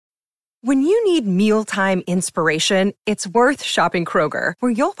When you need mealtime inspiration, it's worth shopping Kroger,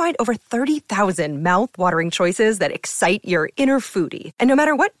 where you'll find over 30,000 mouth-watering choices that excite your inner foodie. And no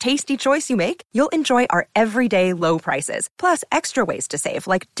matter what tasty choice you make, you'll enjoy our everyday low prices, plus extra ways to save,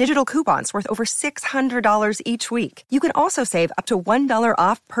 like digital coupons worth over $600 each week. You can also save up to $1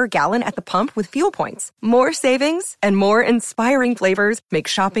 off per gallon at the pump with fuel points. More savings and more inspiring flavors make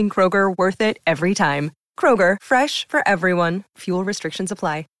shopping Kroger worth it every time. Kroger, fresh for everyone. Fuel restrictions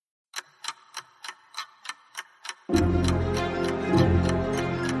apply.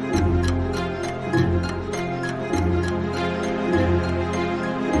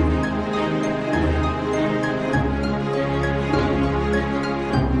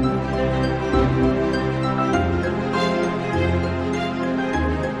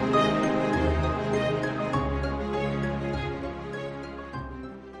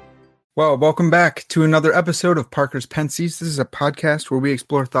 Well, welcome back to another episode of Parker's Pensies. This is a podcast where we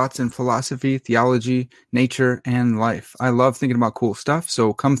explore thoughts in philosophy, theology, nature, and life. I love thinking about cool stuff,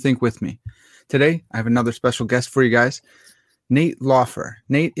 so come think with me. Today, I have another special guest for you guys, Nate Lauffer.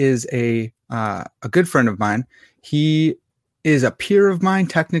 Nate is a good friend of mine. He is a peer of mine,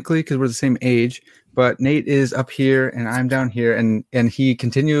 technically, because we're the same age, but Nate is up here and I'm down here, and he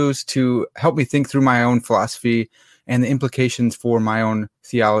continues to help me think through my own philosophy and the implications for my own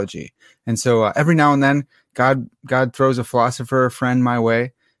theology. And so every now and then, God throws a philosopher friend my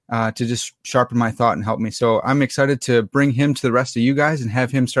way to just sharpen my thought and help me. So I'm excited to bring him to the rest of you guys and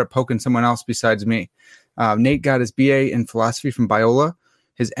have him start poking someone else besides me. Nate got his BA in philosophy from Biola,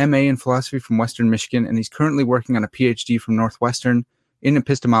 his MA in philosophy from Western Michigan, and he's currently working on a PhD from Northwestern in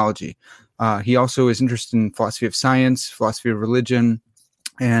epistemology. He also is interested in philosophy of science, philosophy of religion,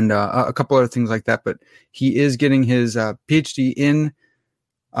 and a couple other things like that. But he is getting his PhD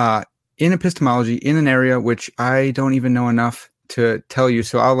in epistemology in an area which I don't even know enough to tell you.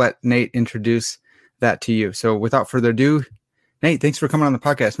 So I'll let Nate introduce that to you. So without further ado, Nate, thanks for coming on the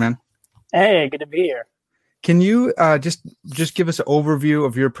podcast, man. Hey, good to be here. Can you just give us an overview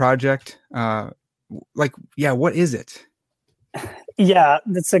of your project? What is it? Yeah,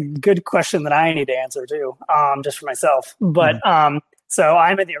 that's a good question that I need to answer too, just for myself. But so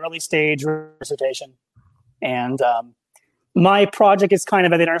I'm at the early stage dissertation, and my project is kind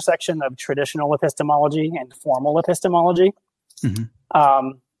of at the intersection of traditional epistemology and formal epistemology.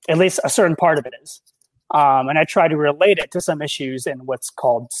 At least a certain part of it is. And I try to relate it to some issues in what's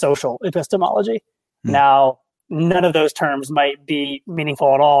called social epistemology. Now, none of those terms might be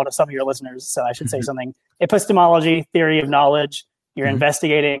meaningful at all to some of your listeners, so I should say something. Epistemology, theory of knowledge, you're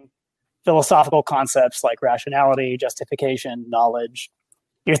investigating philosophical concepts like rationality, justification, knowledge.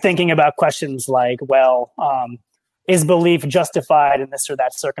 You're thinking about questions like, is belief justified in this or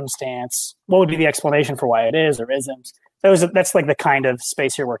that circumstance? What would be the explanation for why it is or isn't? That's like the kind of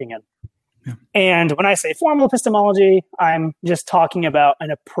space you're working in. Yeah. And when I say formal epistemology, I'm just talking about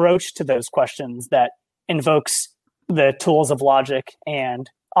an approach to those questions that invokes the tools of logic and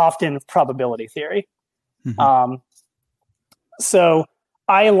often probability theory. So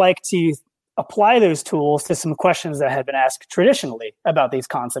I like to apply those tools to some questions that have been asked traditionally about these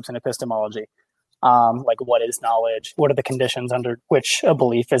concepts in epistemology. Like, what is knowledge? What are the conditions under which a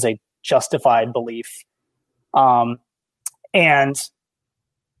belief is a justified belief? And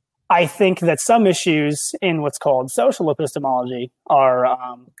I think that some issues in what's called social epistemology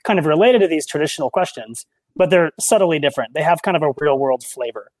are kind of related to these traditional questions, but they're subtly different. They have kind of a real world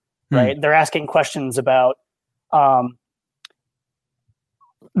flavor, right? They're asking questions about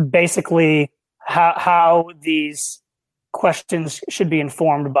basically how these questions should be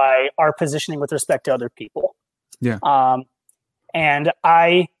informed by our positioning with respect to other people. Yeah. And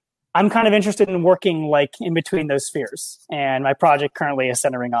I'm kind of interested in working like in between those spheres, and my project currently is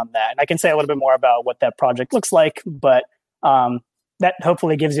centering on that. And I can say a little bit more about what that project looks like, but that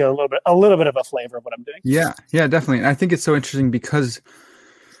hopefully gives you a little bit of a flavor of what I'm doing. Yeah, definitely. And I think it's so interesting because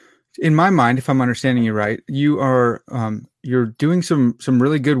in my mind, if I'm understanding you right, you are you're doing some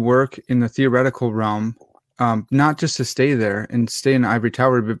really good work in the theoretical realm, not just to stay there and stay in the ivory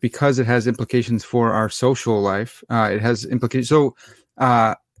tower, but because it has implications for our social life. It has implications. So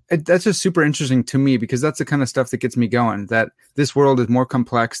that's just super interesting to me because that's the kind of stuff that gets me going, that this world is more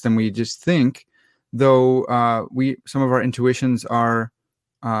complex than we just think, though some of our intuitions are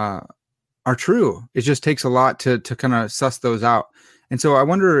true. It just takes a lot to kind of suss those out. And so I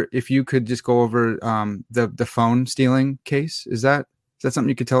wonder if you could just go over the phone stealing case. Is that something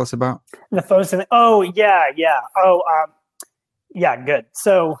you could tell us about? The phone stealing. Oh, yeah. Yeah, good.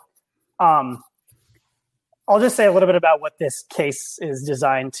 So I'll just say a little bit about what this case is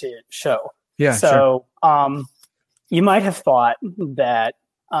designed to show. Yeah. So sure. You might have thought that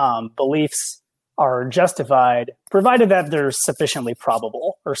beliefs are justified, provided that they're sufficiently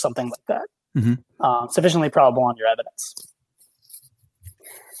probable or something like that. Sufficiently probable on your evidence.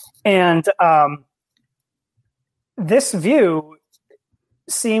 And this view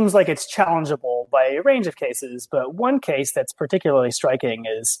seems like it's challengeable by a range of cases, but one case that's particularly striking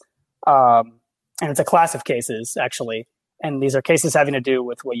is, and it's a class of cases, actually, and these are cases having to do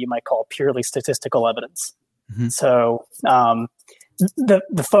with what you might call purely statistical evidence. So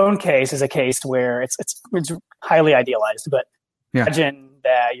the phone case is a case where it's highly idealized, but imagine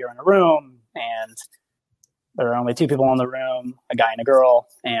that you're in a room and there are only two people in the room, a guy and a girl,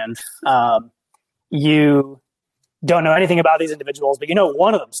 and you don't know anything about these individuals, but you know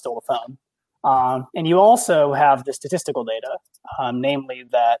one of them stole the phone. And you also have the statistical data, namely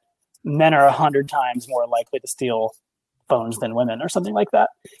that men are 100 times more likely to steal phones than women or something like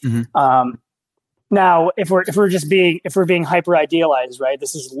that. Now, if we're being hyper idealized, right?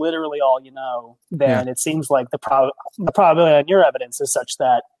 This is literally all you know. Then it seems like the probability on your evidence is such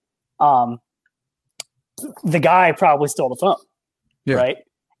that the guy probably stole the phone, right?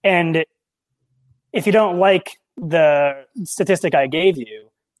 And if you don't like the statistic I gave you,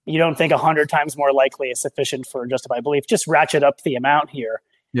 you don't think 100 times more likely is sufficient for justified belief. Just ratchet up the amount here.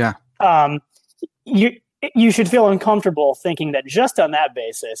 You should feel uncomfortable thinking that just on that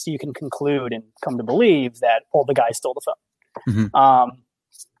basis, you can conclude and come to believe that, the guy stole the phone.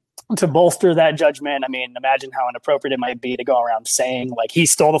 To bolster that judgment, I mean, imagine how inappropriate it might be to go around saying, like, he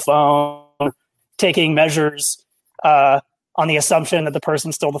stole the phone, taking measures on the assumption that the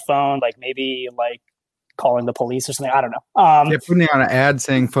person stole the phone, like maybe like calling the police or something. I don't know. Putting on an ad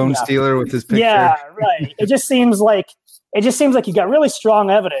saying phone stealer with his picture. Yeah, right. It just seems like you got really strong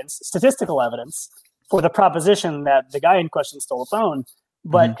evidence, statistical evidence, for the proposition that the guy in question stole the phone,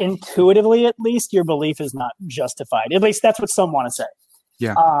 but intuitively, at least, your belief is not justified. At least that's what some want to say.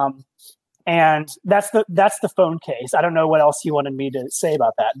 And that's the phone case. I don't know what else you wanted me to say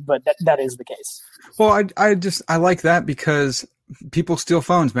about that, but that is the case. Well, I like that because people steal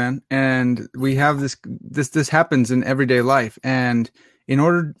phones, man, and we have this happens in everyday life. And in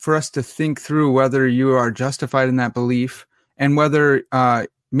order for us to think through whether you are justified in that belief and whether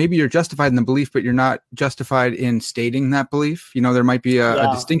maybe you're justified in the belief, but you're not justified in stating that belief. There might be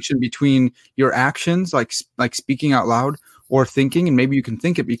a distinction between your actions, like speaking out loud, or thinking, and maybe you can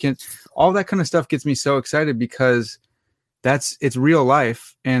think it, but you can't. All that kind of stuff gets me so excited because it's real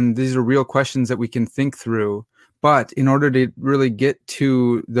life, and these are real questions that we can think through. But in order to really get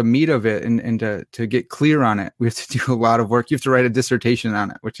to the meat of it and to get clear on it, we have to do a lot of work. You have to write a dissertation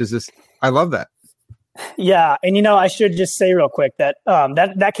on it, which is I love that. Yeah, and I should just say real quick that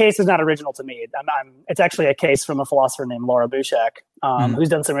that case is not original to me. It's actually a case from a philosopher named Laura Bushak, who's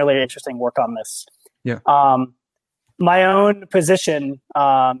done some really interesting work on this. My own position,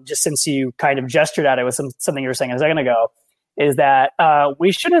 just since you kind of gestured at it with something you were saying a second ago, is that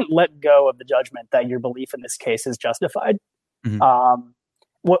we shouldn't let go of the judgment that your belief in this case is justified.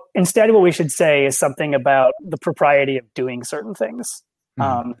 Instead, what we should say is something about the propriety of doing certain things.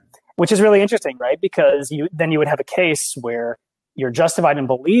 Which is really interesting, right? Because then you would have a case where you're justified in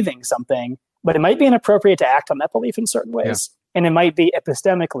believing something, but it might be inappropriate to act on that belief in certain ways. And it might be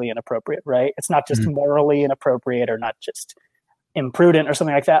epistemically inappropriate, right? It's not just morally inappropriate or not just imprudent or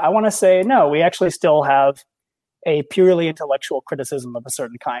something like that. I want to say, no, we actually still have a purely intellectual criticism of a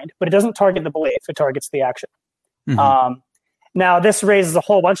certain kind, but it doesn't target the belief, it targets the action. Now, this raises a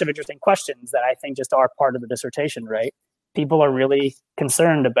whole bunch of interesting questions that I think just are part of the dissertation, right? People are really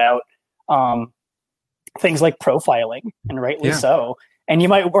concerned about things like profiling, and rightly so. And you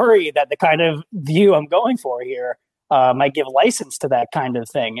might worry that the kind of view I'm going for here might give license to that kind of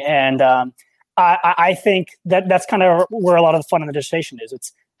thing. And I think that's kind of where a lot of the fun in the dissertation is.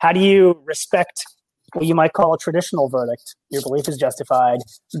 It's how do you respect what you might call a traditional verdict? Your belief is justified,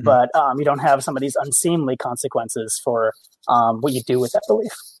 but you don't have some of these unseemly consequences for what you do with that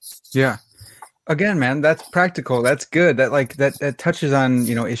belief. Yeah. Again, man, that's practical. That's good. That touches on,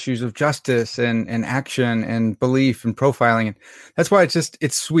 issues of justice and action and belief and profiling. And that's why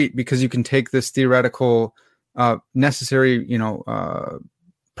it's sweet because you can take this theoretical, necessary,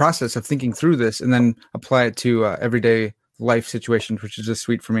 process of thinking through this and then apply it to everyday life situations, which is just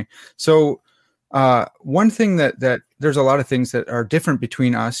sweet for me. So one thing that there's a lot of things that are different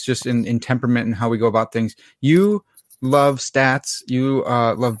between us just in temperament and how we go about things. You love stats, you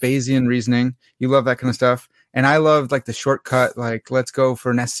love Bayesian reasoning, you love that kind of stuff, and I love the shortcut, let's go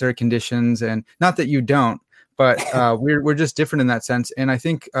for necessary conditions. And not that you don't, but we're just different in that sense. And I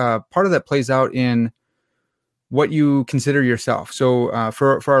think part of that plays out in what you consider yourself. So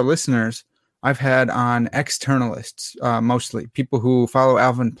for our listeners, I've had on externalists, mostly people who follow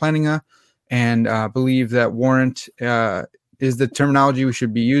Alvin Plantinga and believe that warrant is the terminology we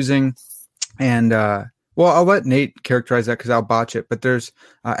should be using. And well, I'll let Nate characterize that because I'll botch it. But there's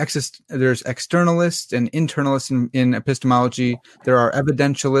externalists and internalists in epistemology. There are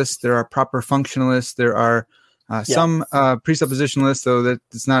evidentialists. There are proper functionalists. There are some presuppositionalists, though that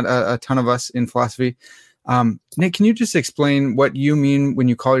it's not a ton of us in philosophy. Nate, can you just explain what you mean when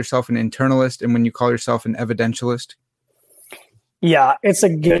you call yourself an internalist and when you call yourself an evidentialist? Yeah, it's a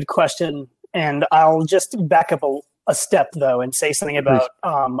good question. And I'll just back up a step, though, and say something about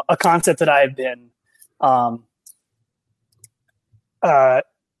a concept that I've been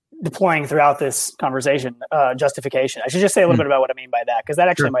deploying throughout this conversation, justification. I should just say a little bit about what I mean by that, because that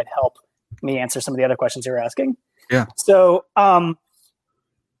actually might help me answer some of the other questions you were asking. Yeah. So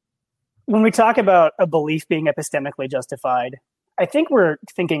when we talk about a belief being epistemically justified, I think we're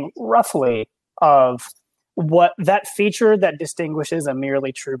thinking roughly of what that feature that distinguishes a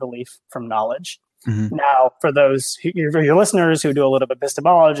merely true belief from knowledge. Mm-hmm. Now, for those your listeners who do a little bit of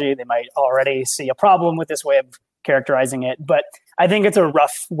epistemology, they might already see a problem with this way of characterizing it, but I think it's a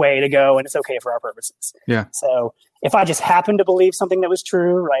rough way to go, and it's okay for our purposes. Yeah. So if I just happen to believe something that was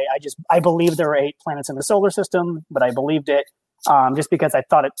true, right? I believe there are 8 planets in the solar system, but I believed it just because I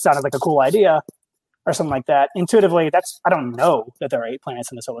thought it sounded like a cool idea or something like that. Intuitively, I don't know that there are 8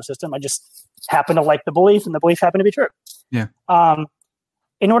 planets in the solar system. I just happen to like the belief, and the belief happened to be true. Yeah.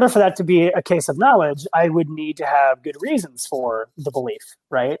 In order for that to be a case of knowledge, I would need to have good reasons for the belief,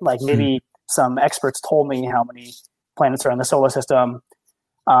 right? Like maybe some experts told me how many planets are in the solar system.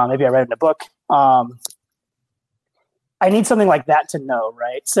 Maybe I read it in a book. I need something like that to know,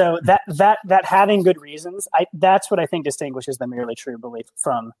 right? So that having good reasons, that's what I think distinguishes the merely true belief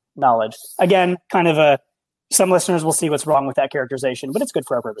from knowledge. Again, kind of some listeners will see what's wrong with that characterization, but it's good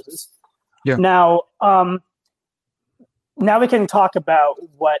for our purposes. Yeah. Now we can talk about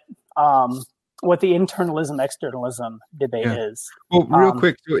what the internalism externalism debate is. Well, real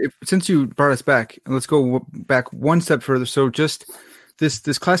quick, since you brought us back, let's go back one step further. So just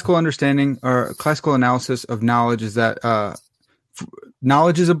this classical understanding or classical analysis of knowledge is that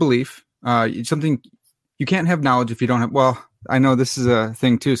knowledge is a belief. It's something you can't have knowledge if you don't have. Well, I know this is a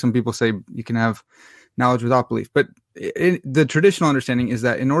thing too. Some people say you can have knowledge without belief, but the traditional understanding is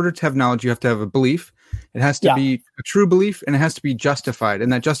that in order to have knowledge, you have to have a belief. It has to be a true belief, and it has to be justified.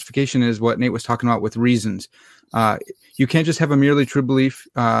 And that justification is what Nate was talking about with reasons. You can't just have a merely true belief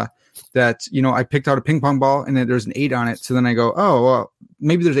that, I picked out a ping pong ball and then there's an 8 on it. So then I go, oh, well,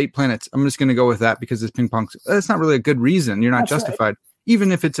 maybe there's 8 planets. I'm just going to go with that because this ping pong. That's not really a good reason. You're not justified,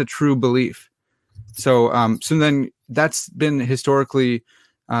 even if it's a true belief. So then that's been historically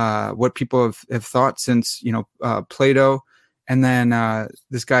what people have thought since, Plato. And then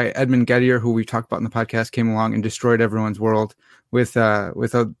this guy, Edmund Gettier, who we talked about in the podcast, came along and destroyed everyone's world with a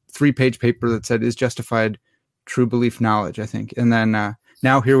 3-page paper that said, is justified true belief knowledge, I think. And then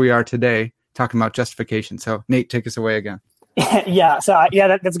now here we are today talking about justification. So Nate, take us away again. Yeah. So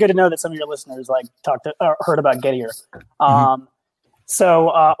that's good to know that some of your listeners heard about Gettier. So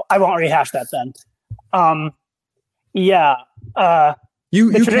I won't rehash that then.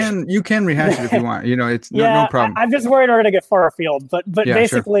 You can rehash it if you want. It's no problem. I'm just worried we're going to get far afield, but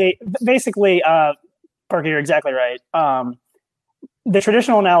basically, Parker, you're exactly right. The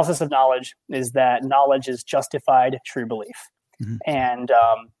traditional analysis of knowledge is that knowledge is justified true belief, and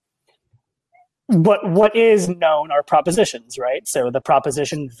what is known are propositions, right? So the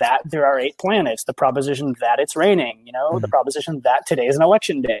proposition that there are 8 planets, the proposition that it's raining, the proposition that today is an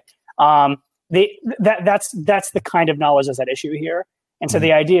election day. That's the kind of knowledge that's at issue here. And so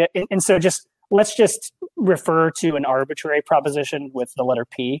the idea, and so let's just refer to an arbitrary proposition with the letter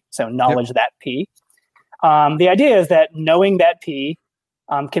P. So knowledge that P. The idea is that knowing that P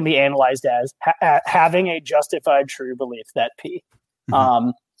can be analyzed as having a justified true belief that P.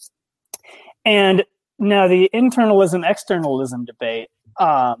 And now the internalism externalism debate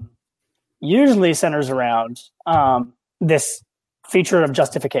usually centers around this feature of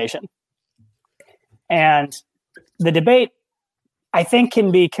justification. And the debate, I think,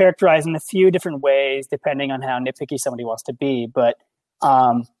 can be characterized in a few different ways depending on how nitpicky somebody wants to be. But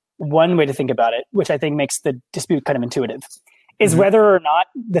one way to think about it, which I think makes the dispute kind of intuitive, is whether or not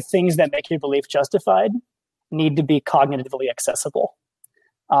the things that make your belief justified need to be cognitively accessible.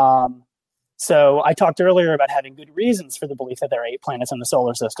 So I talked earlier about having good reasons for the belief that there are 8 planets in the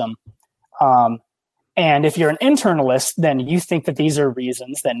solar system. And if you're an internalist, then you think that these are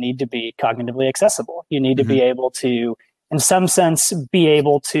reasons that need to be cognitively accessible. You need to be able to, in some sense, be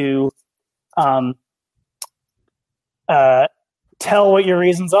able to tell what your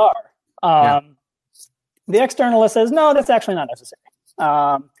reasons are. The externalist says, no, that's actually not necessary.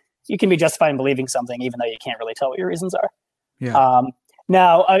 You can be justified in believing something even though you can't really tell what your reasons are. Yeah.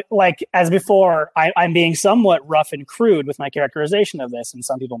 Now, like as before, I'm being somewhat rough and crude with my characterization of this, and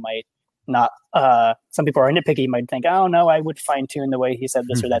some people might not. Some people are nitpicky, might think, "Oh no, I would fine tune the way he said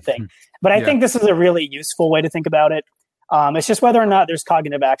this or that thing." But I think this is a really useful way to think about it. It's just whether or not there's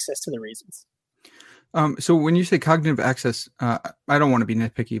cognitive access to the reasons. So when you say cognitive access, I don't want to be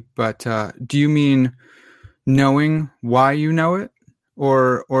nitpicky, but do you mean knowing why you know it,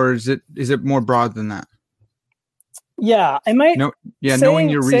 or is it more broad than that? Yeah, I might. Knowing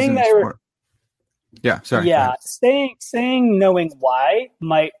your reasons. Sorry. Yeah, saying knowing why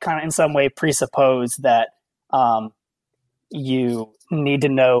might kind of in some way presuppose that you need to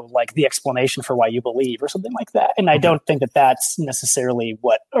know like the explanation for why you believe or something like that. And I don't think that that's necessarily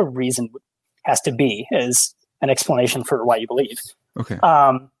what a reason has to be, is an explanation for why you believe. Okay.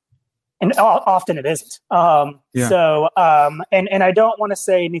 And often it isn't. So, and I don't want to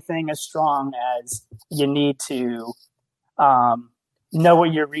say anything as strong as you need to know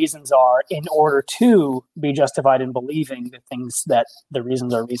what your reasons are in order to be justified in believing the things that the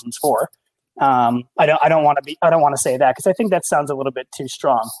reasons are reasons for. I don't want to say that because I think that sounds a little bit too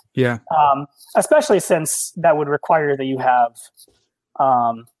strong. Yeah. Especially since that would require that you have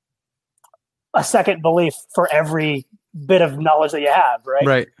a second belief for every bit of knowledge that you have, right?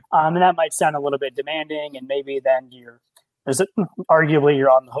 Right. And that might sound a little bit demanding, and maybe then arguably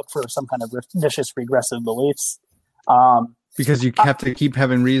you're on the hook for some kind of vicious regressive beliefs. Because you have to keep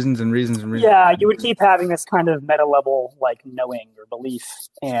having reasons and reasons and reasons. Yeah, you would keep having this kind of meta level like knowing or belief.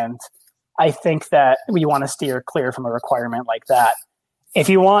 And I think that we want to steer clear from a requirement like that. If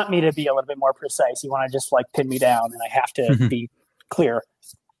you want me to be a little bit more precise, you want to just like pin me down and I have to be clear.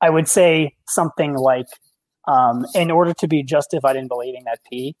 I would say something like, in order to be justified in believing that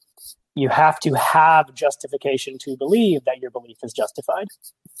P, you have to have justification to believe that your belief is justified.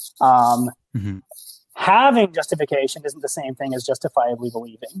 Having justification isn't the same thing as justifiably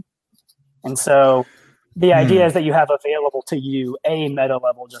believing. And so the idea is that you have available to you a meta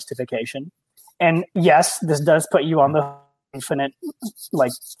level justification. And yes, this does put you on the infinite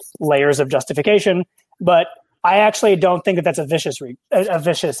like layers of justification, but I actually don't think that that's a vicious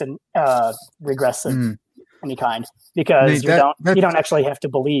and regressive any kind, because you don't actually have to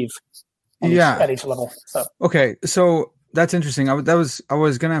believe at each level. So okay, so that's interesting. I was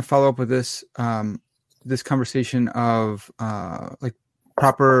gonna follow up with this this conversation of like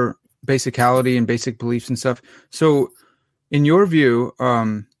proper basicality and basic beliefs and stuff. So in your view,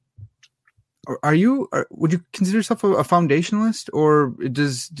 would you consider yourself a foundationalist, or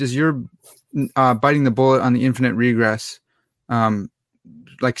does your biting the bullet on the infinite regress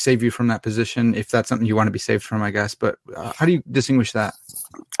like save you from that position, if that's something you want to be saved from, I guess? But how do you distinguish that?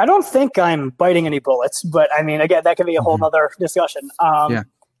 I don't think I'm biting any bullets, but I mean, again, that could be a whole nother discussion.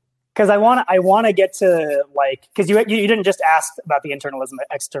 Because I want to get to like, because you didn't just ask about the internalism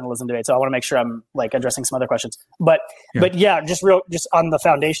externalism debate, so I want to make sure I'm like addressing some other questions. But just on the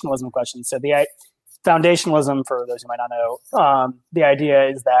foundationalism question. So the foundationalism, for those who might not know, the idea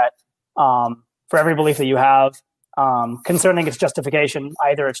is that for every belief that you have concerning its justification,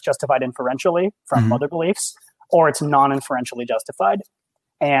 either it's justified inferentially from other beliefs, or it's non-inferentially justified.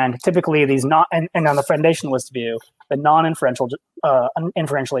 And typically these and on the foundationalist view, the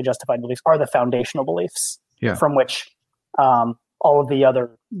inferentially justified beliefs are the foundational beliefs from which all of the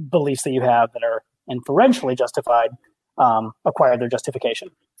other beliefs that you have that are inferentially justified acquire their justification.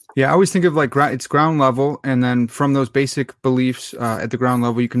 Yeah, I always think of like it's ground level, and then from those basic beliefs at the ground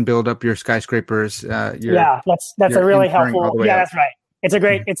level, you can build up your skyscrapers. That's a really helpful. Yeah, that's right. It's a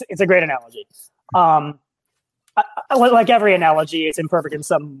great it's a great analogy. Like every analogy, it's imperfect in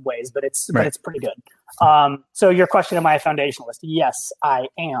some ways, but it's pretty good. So your question, am I a foundationalist? Yes, I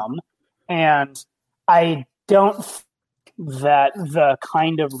am, and I don't think that the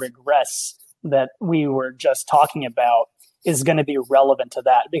kind of regress that we were just talking about is going to be relevant to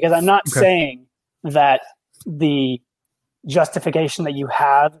that, because I'm not saying that the justification that you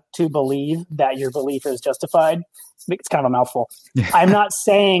have to believe that your belief is justified, it's kind of a mouthful. I'm not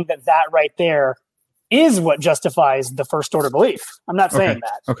saying that right there is what justifies the first order belief. I'm not saying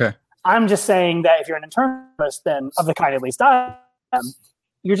that. Okay. I'm just saying that if you're an internalist, then of the kind at least I am,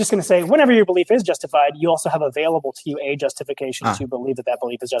 you're just going to say whenever your belief is justified, you also have available to you a justification to believe that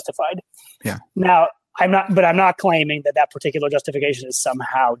belief is justified. Yeah. Now, I'm not claiming that particular justification is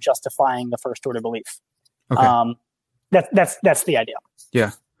somehow justifying the first order belief. Okay. That's the idea.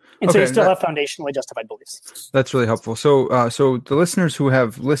 Yeah. And so you still have foundationally justified beliefs. That's really helpful. So the listeners who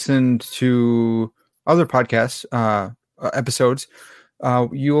have listened to other podcasts episodes,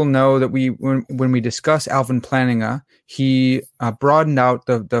 you will know that when we discuss Alvin Plantinga, he broadened out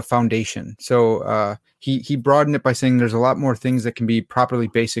the foundation. So he broadened it by saying there's a lot more things that can be properly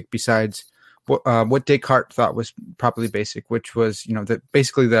basic besides what Descartes thought was properly basic, which was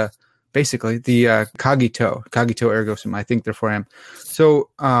basically the cogito ergo sum. I think therefore I am. So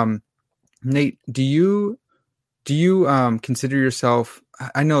Nate, do you consider yourself?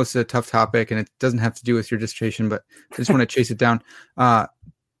 I know it's a tough topic and it doesn't have to do with your dissertation, but I just want to chase it down.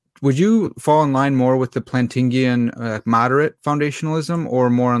 Would you fall in line more with the Plantingian moderate foundationalism, or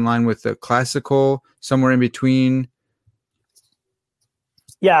more in line with the classical, somewhere in between?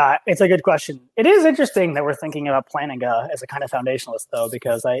 Yeah, it's a good question. It is interesting that we're thinking about Plantinga as a kind of foundationalist, though,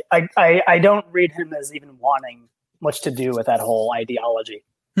 because I don't read him as even wanting much to do with that whole ideology.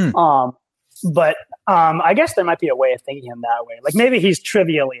 But I guess there might be a way of thinking him that way. Like maybe he's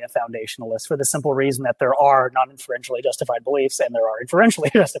trivially a foundationalist for the simple reason that there are non-inferentially justified beliefs and there are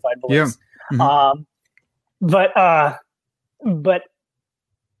inferentially justified beliefs. Yeah. But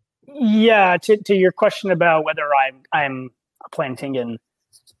yeah, to your question about whether I'm a Plantingian,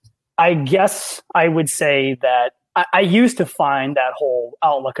 I guess I would say that I used to find that whole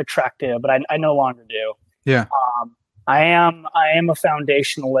outlook attractive, but I no longer do. Yeah. I am a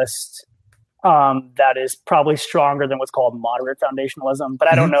foundationalist. That is probably stronger than what's called moderate foundationalism. But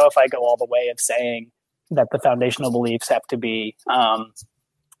I don't know if I go all the way of saying that the foundational beliefs have to be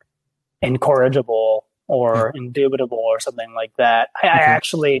incorrigible or indubitable or something like that. I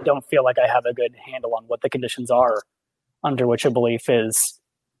actually don't feel like I have a good handle on what the conditions are under which a belief is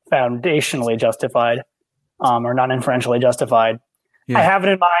foundationally justified or non-inferentially justified. Yeah. I have it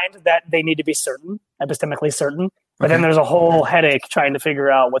in mind that they need to be certain, epistemically certain. But then there's a whole headache trying to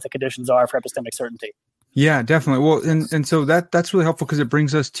figure out what the conditions are for epistemic certainty. Yeah, definitely. Well, and so that's really helpful because it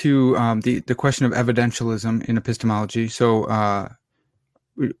brings us to the question of evidentialism in epistemology. So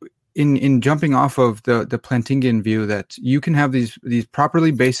in jumping off of the Plantingian view that you can have these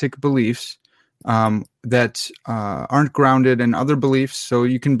properly basic beliefs that aren't grounded in other beliefs. So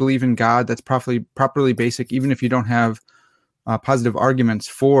you can believe in God that's properly basic, even if you don't have positive arguments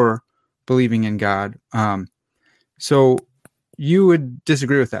for believing in God. So you would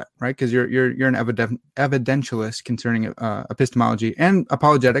disagree with that, right? Because you're an evidentialist concerning epistemology and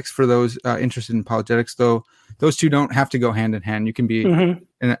apologetics. For those interested in apologetics, though, those two don't have to go hand in hand. You can be an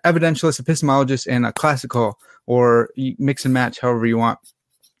evidentialist, epistemologist, and a classical, or you mix and match however you want,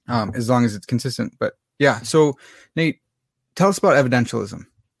 as long as it's consistent. But yeah, so Nate, tell us about evidentialism.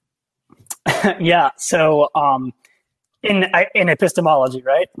 Yeah, so in epistemology,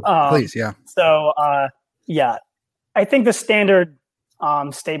 right? Please, yeah. So yeah. I think the standard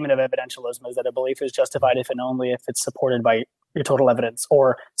statement of evidentialism is that a belief is justified if and only if it's supported by your total evidence,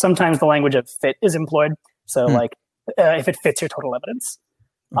 or sometimes the language of fit is employed. So like if it fits your total evidence.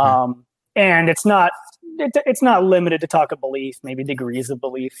 And it's not limited to talk of belief. Maybe degrees of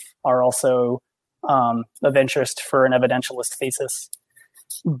belief are also of interest for an evidentialist thesis.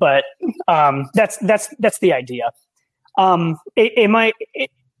 But that's the idea.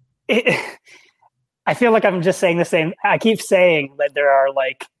 I feel like I'm just saying the same. I keep saying that there are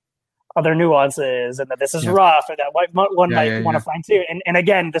like other nuances and that this is rough, or that one might want to find too. And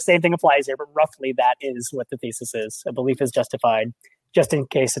again, the same thing applies here, but roughly that is what the thesis is. A belief is justified just in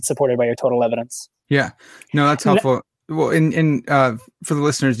case it's supported by your total evidence. Yeah. No, that's helpful. Well, in for the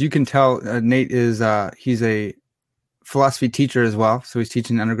listeners, you can tell Nate is he's a philosophy teacher as well. So he's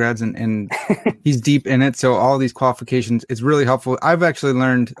teaching undergrads and he's deep in it. So all these qualifications, it's really helpful. I've actually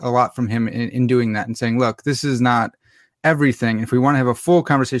learned a lot from him in doing that and saying, look, this is not everything. If we want to have a full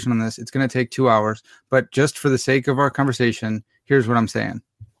conversation on this, it's going to take 2 hours, but just for the sake of our conversation, here's what I'm saying.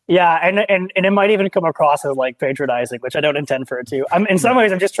 Yeah. And it might even come across as like patronizing, which I don't intend for it to. In some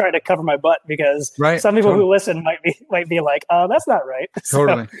ways, I'm just trying to cover my butt because some people who listen might be like, oh, that's not right.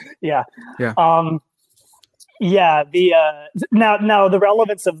 Totally. So, yeah. Yeah. Yeah. Now the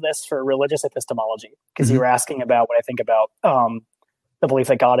relevance of this for religious epistemology, because you were asking about what I think about the belief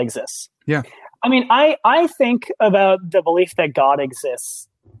that God exists. Yeah. I mean, I think about the belief that God exists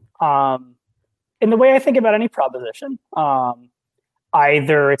in the way I think about any proposition.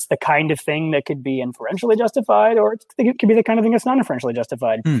 Either it's the kind of thing that could be inferentially justified, or it could be the kind of thing that's non-inferentially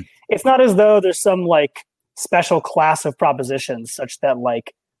justified. It's not as though there's some like special class of propositions such that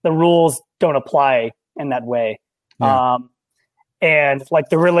like the rules don't apply in that way. Yeah. And like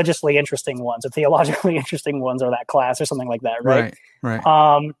the religiously interesting ones or theologically interesting ones are that class or something like that. Right.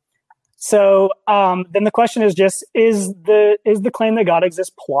 So then the question is just, is the claim that God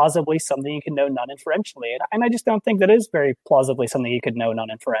exists plausibly something you can know non-inferentially? And I just don't think that is very plausibly something you could know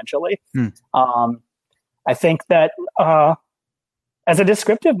non-inferentially. I think that as a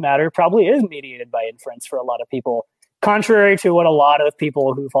descriptive matter, probably is mediated by inference for a lot of people. Contrary to what a lot of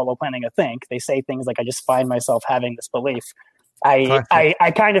people who follow Plantinga think, they say things like, I just find myself having this belief.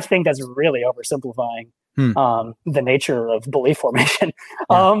 I kind of think that's really oversimplifying the nature of belief formation.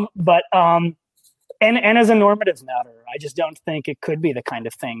 And as a normative matter, I just don't think it could be the kind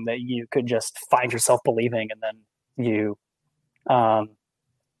of thing that you could just find yourself believing and then you and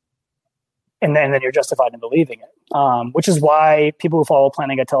then you're justified in believing it. Which is why people who follow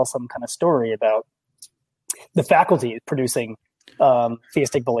Plantinga tell some kind of story about the faculty producing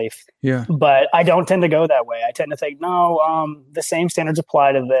theistic belief. Yeah. But I don't tend to go that way. I tend to think, no, the same standards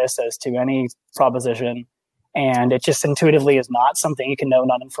apply to this as to any proposition. And it just intuitively is not something you can know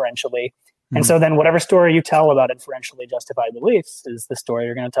non-inferentially. And so then whatever story you tell about inferentially justified beliefs is the story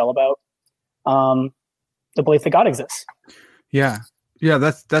you're going to tell about the belief that God exists. Yeah. Yeah,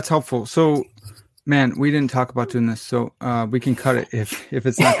 that's helpful. So, man, we didn't talk about doing this, so we can cut it if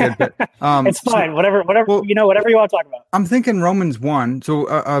it's not good. But it's fine. So, whatever you want to talk about. I'm thinking Romans 1. So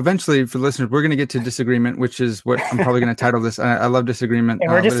eventually, for listeners, we're going to get to disagreement, which is what I'm probably going to title this. I love disagreement.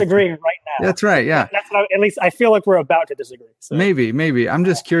 And we're disagreeing right now. That's right. Yeah. That's what at least I feel like we're about to disagree. So. Maybe. I'm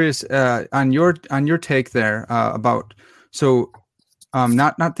just curious on your take there about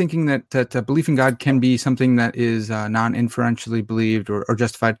not thinking that belief in God can be something that is non-inferentially believed or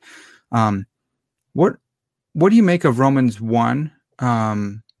justified. What do you make of Romans 1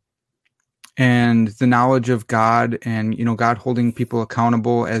 and the knowledge of God and, God holding people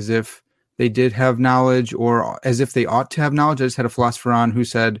accountable as if they did have knowledge or as if they ought to have knowledge? I just had a philosopher on who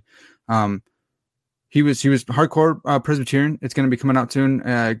said he was hardcore Presbyterian. It's going to be coming out soon.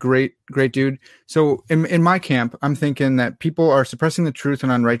 Great dude. So in my camp, I'm thinking that people are suppressing the truth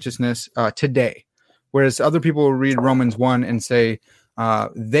and unrighteousness today, whereas other people will read Romans 1 and say,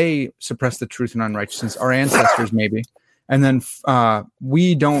 they suppress the truth and unrighteousness, our ancestors maybe. And then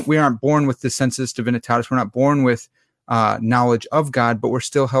we aren't born with the sensus divinitatis. We're not born with knowledge of God, but we're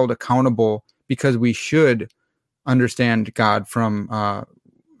still held accountable because we should understand God from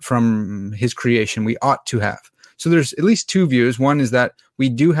his creation. We ought to have. So there's at least two views. One is that we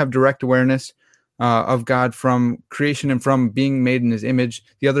do have direct awareness of God from creation and from being made in his image.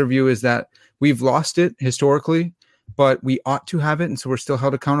 The other view is that we've lost it historically, but we ought to have it, and so we're still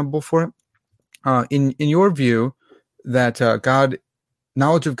held accountable for it. In your view, that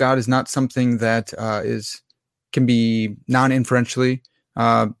knowledge of God is not something that can be non-inferentially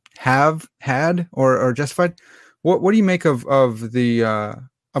had or justified. What do you make of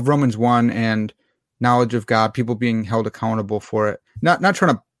Romans 1 and knowledge of God, people being held accountable for it? Not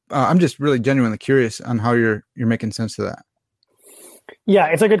trying to. I'm just really genuinely curious on how you're making sense of that. Yeah,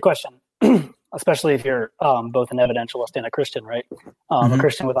 it's a good question. Especially if you're both an evidentialist and a Christian, right? A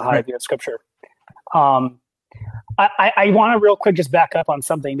Christian with a high view of Scripture. I want to real quick just back up on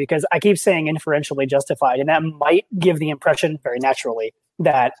something because I keep saying inferentially justified, and that might give the impression very naturally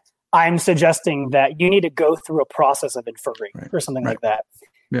that I'm suggesting that you need to go through a process of inferring or something like that.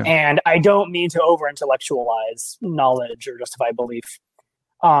 Yeah. And I don't mean to over-intellectualize knowledge or justify belief.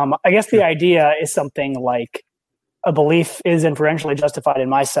 I guess the idea is something like a belief is inferentially justified in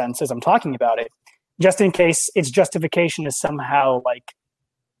my sense as I'm talking about it, just in case its justification is somehow like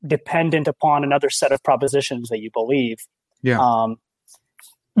dependent upon another set of propositions that you believe. Yeah.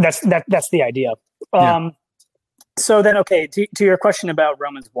 That's the idea. So then, okay, to your question about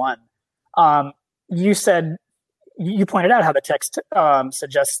Romans 1, you pointed out how the text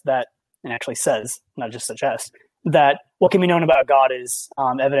suggests that, and actually says, not just suggests, that what can be known about God is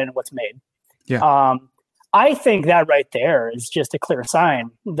evident in what's made. Yeah. I think that right there is just a clear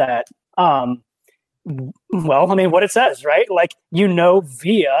sign that, what it says, right? Like,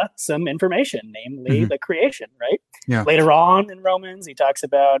 via some information, namely the creation, right? Yeah. Later on in Romans, he talks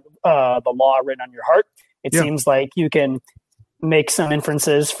about the law written on your heart. It seems like you can make some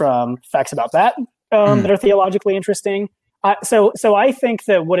inferences from facts about that that are theologically interesting. So I think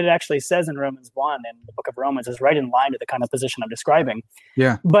that what it actually says in Romans 1 and the book of Romans is right in line with the kind of position I'm describing.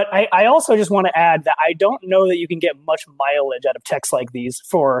 Yeah. But I also just want to add that I don't know that you can get much mileage out of texts like these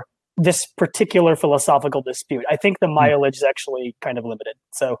for this particular philosophical dispute. I think the mileage is actually kind of limited.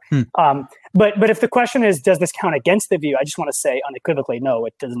 So, but if the question is, does this count against the view? I just want to say unequivocally, no,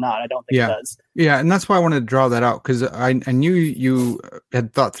 it does not. I don't think it does. Yeah. And that's why I wanted to draw that out, because I knew you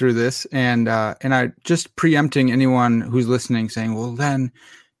had thought through this, and I just preempting anyone who's listening saying, well, then,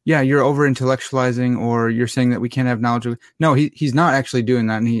 you're over intellectualizing, or you're saying that we can't have knowledge of. No, he's not actually doing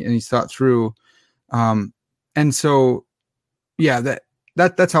that. And he's thought through. And so, that,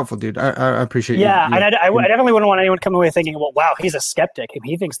 That's helpful, dude. I appreciate you. Yeah, and I definitely wouldn't want anyone coming away thinking, well, wow, he's a skeptic.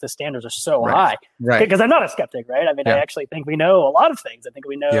 He thinks the standards are so high. Right. Because I'm not a skeptic, right? I mean, I actually think we know a lot of things. I think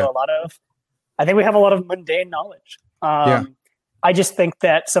we know I think we have a lot of mundane knowledge. I just think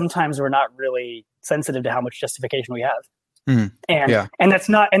that sometimes we're not really sensitive to how much justification we have. And that's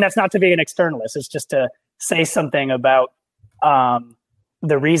not to be an externalist. It's just to say something about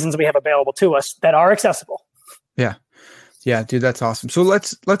the reasons we have available to us that are accessible. Yeah, dude, that's awesome. So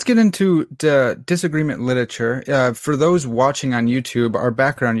let's get into the disagreement literature. For those watching on YouTube, our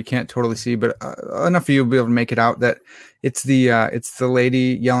background you can't totally see, but enough of you will be able to make it out that it's the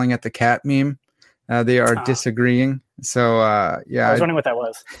lady yelling at the cat meme. They are disagreeing. So I was wondering what that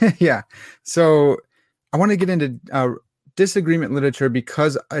was. Yeah. So I want to get into disagreement literature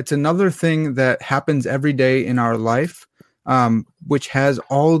because it's another thing that happens every day in our life, which has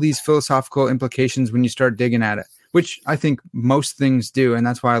all these philosophical implications when you start digging at it, which I think most things do. And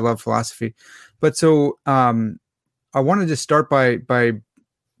that's why I love philosophy. But so I wanted to start by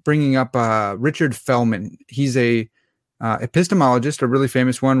bringing up Richard Feldman. He's a epistemologist, a really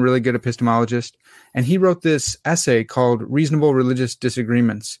famous one, really good epistemologist. And he wrote this essay called Reasonable Religious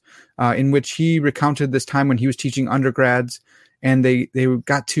Disagreements, in which he recounted this time when he was teaching undergrads and they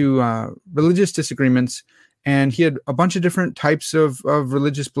got to religious disagreements. And he had a bunch of different types of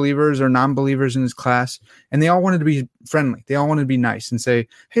religious believers or non-believers in his class. And they all wanted to be friendly. They all wanted to be nice and say,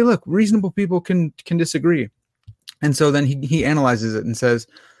 hey, look, reasonable people can disagree. And so then he analyzes it and says,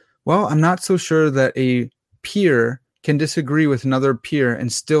 well, I'm not so sure that a peer can disagree with another peer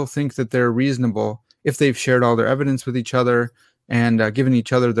and still think that they're reasonable if they've shared all their evidence with each other and given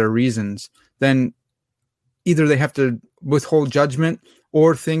each other their reasons. Then either they have to withhold judgment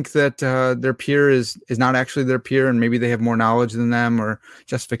or think that their peer is not actually their peer and maybe they have more knowledge than them or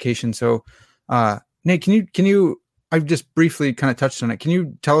justification. So, Nate, can you? I've just briefly kind of touched on it. Can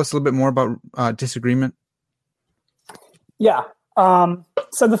you tell us a little bit more about disagreement? Yeah.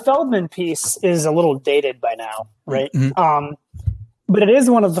 So the Feldman piece is a little dated by now, right? Mm-hmm. But it is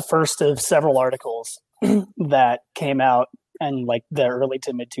one of the first of several articles that came out in like the early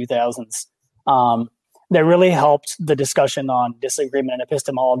to mid 2000s. That really helped the discussion on disagreement and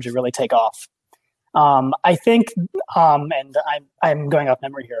epistemology really take off. I think, and I'm going off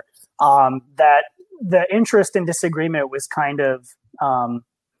memory here, that the interest in disagreement was kind of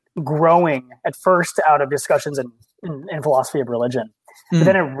growing at first out of discussions in philosophy of religion. Mm. But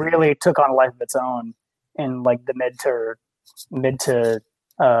then it really took on a life of its own in like the mid to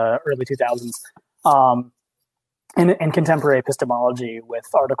early 2000s. In contemporary epistemology with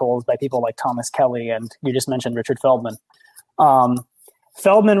articles by people like Thomas Kelly and you just mentioned Richard Feldman.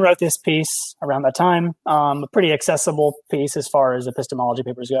 Feldman wrote this piece around that time, a pretty accessible piece as far as epistemology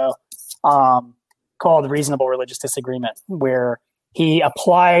papers go, called Reasonable Religious Disagreement, where he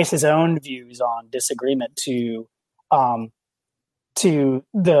applies his own views on disagreement to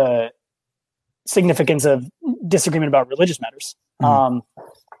the significance of disagreement about religious matters. Mm.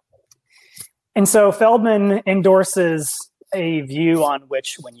 And so Feldman endorses a view on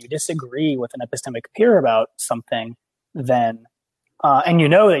which when you disagree with an epistemic peer about something, then, and you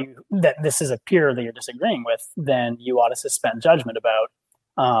know that this is a peer that you're disagreeing with, then you ought to suspend judgment about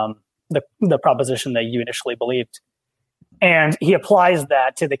the proposition that you initially believed. And he applies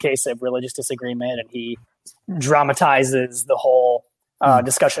that to the case of religious disagreement, and he dramatizes the whole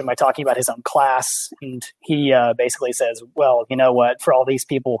discussion by talking about his own class. And he basically says, well, you know what, for all these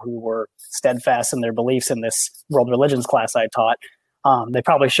people who were steadfast in their beliefs in this world religions class I taught, they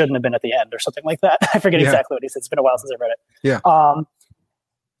probably shouldn't have been at the end or something like that. I forget exactly what he said. It's been a while since I read it.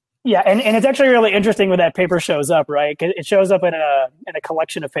 Yeah. And it's actually really interesting when that paper shows up, right? It shows up in a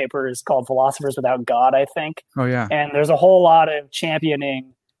collection of papers called Philosophers Without God, I think. Oh, yeah. And there's a whole lot of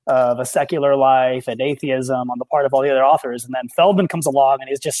championing of a secular life and atheism on the part of all the other authors. And then Feldman comes along and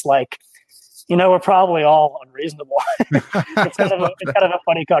he's just like, you know, we're probably all unreasonable. It's kind of a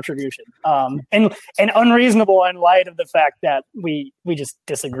funny contribution. And unreasonable in light of the fact that we just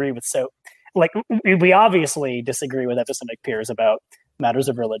disagree with we obviously disagree with epistemic peers about matters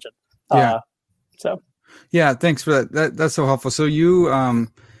of religion. Yeah, thanks for that. That's so helpful. So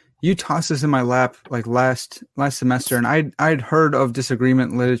you tossed this in my lap like last semester, and I'd heard of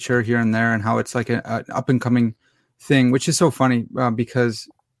disagreement literature here and there and how it's like an up and coming thing, which is so funny because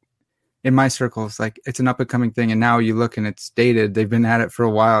in my circles, like it's an up and coming thing, and now you look and it's dated. They've been at it for a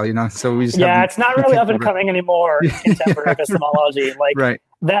while, you know. So we just it's not really up and coming anymore in contemporary epistemology. Like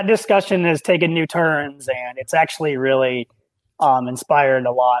that discussion has taken new turns, and it's actually really inspired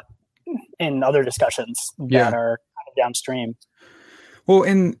a lot in other discussions that are kind of downstream. Well,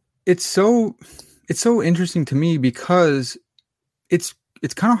 and it's so interesting to me because it's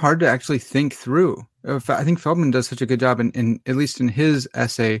it's kind of hard to actually think through. I think Feldman does such a good job in at least in his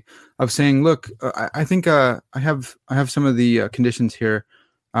essay of saying, look, I think I have some of the conditions here,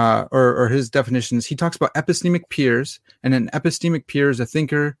 or his definitions. He talks about epistemic peers, and an epistemic peer is a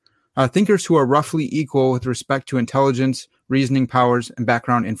thinker, thinkers who are roughly equal with respect to intelligence, reasoning powers, and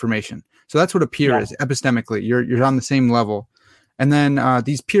background information. So that's what a peer is epistemically. You're on the same level. And then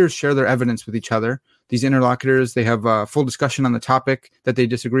these peers share their evidence with each other. These interlocutors, they have a full discussion on the topic that they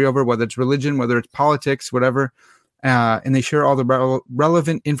disagree over, whether it's religion, whether it's politics, whatever. And they share all the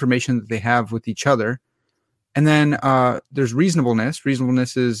relevant information that they have with each other. And then there's reasonableness.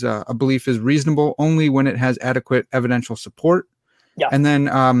 Reasonableness is a belief is reasonable only when it has adequate evidential support. Yeah. And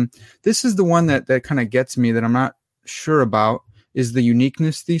then this is the one that kind of gets me that I'm not sure about, is the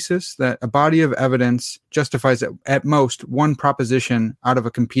uniqueness thesis, that a body of evidence justifies at most one proposition out of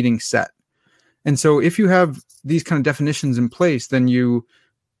a competing set. And so if you have these kind of definitions in place, then you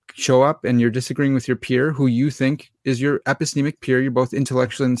show up and you're disagreeing with your peer who you think is your epistemic peer. You're both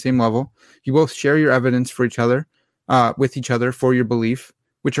intellectually on the same level. You both share your evidence for each other, with each other for your belief,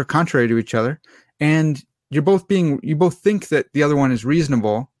 which are contrary to each other. And you both think that the other one is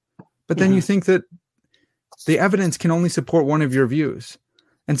reasonable, but then you think that the evidence can only support one of your views.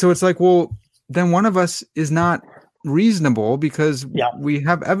 And so it's like, well, then one of us is not reasonable because we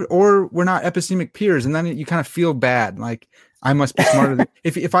have or we're not epistemic peers, and then you kind of feel bad, like I must be smarter than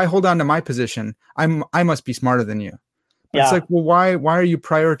if I hold on to my position, I must be smarter than you. But it's like, well, why are you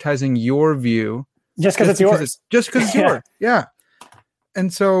prioritizing your view just because it's yours? Just because it's yours. Yeah.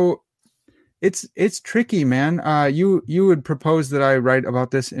 And so it's tricky, man. You would propose that I write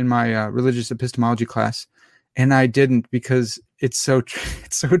about this in my religious epistemology class, and I didn't because it's so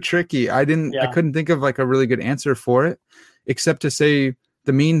tricky. I couldn't think of like a really good answer for it, except to say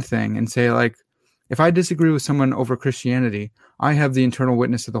the mean thing and say, like, if I disagree with someone over Christianity, I have the internal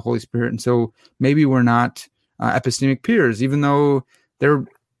witness of the Holy Spirit. And so maybe we're not epistemic peers, even though they're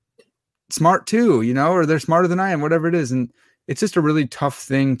smart too, or they're smarter than I am, whatever it is. And it's just a really tough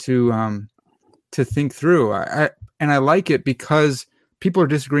thing to think through. I like it because people are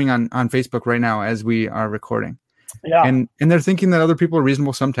disagreeing on Facebook right now as we are recording. Yeah. And they're thinking that other people are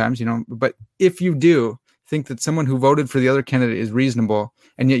reasonable sometimes, but if you do think that someone who voted for the other candidate is reasonable,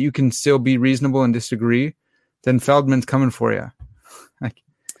 and yet you can still be reasonable and disagree, then Feldman's coming for you. Like,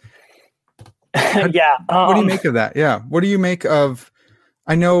 what do you make of that? Yeah. What do you make of,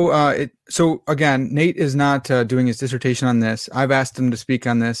 I know so again, Nate is not doing his dissertation on this. I've asked him to speak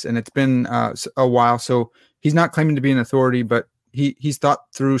on this, and it's been a while. So he's not claiming to be an authority, but he's thought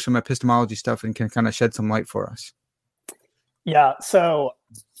through some epistemology stuff and can kind of shed some light for us. Yeah, so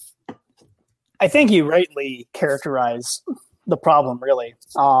I think you rightly characterize the problem, really.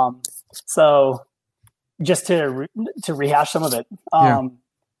 So just to rehash some of it,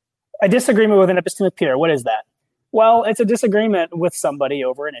 a disagreement with an epistemic peer, what is that? Well, it's a disagreement with somebody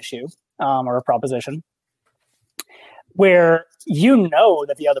over an issue or a proposition where you know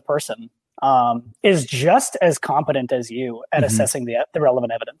that the other person is just as competent as you at assessing the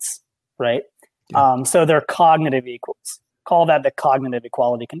relevant evidence, right? Yeah. So they're cognitive equals. Call that the cognitive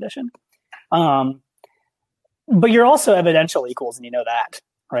equality condition. But you're also evidential equals, and you know that,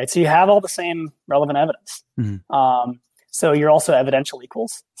 right? So you have all the same relevant evidence. So you're also evidential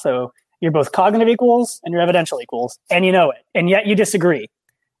equals. So you're both cognitive equals and you're evidential equals, and you know it, and yet you disagree.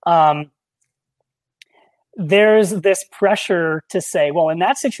 There's this pressure to say, well, in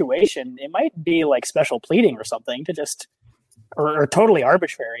that situation, it might be like special pleading or something to just, or totally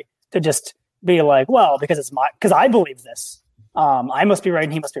arbitrary to just be like, well, because I believe this, I must be right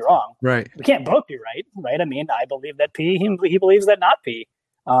and he must be wrong. Right. We can't both be right? I mean, I believe that P, he believes that not P.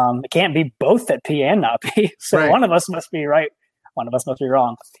 It can't be both that P and not P. So one of us must be right, one of us must be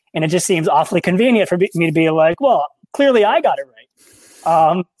wrong. And it just seems awfully convenient for me to be like, well, clearly I got it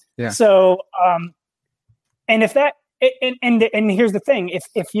right. So, and if that, and here's the thing,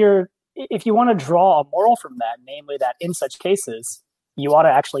 if you want to draw a moral from that, namely that in such cases, you ought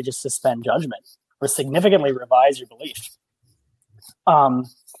to actually just suspend judgment or significantly revise your belief.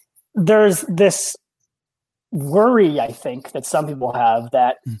 There's this worry, I think, that some people have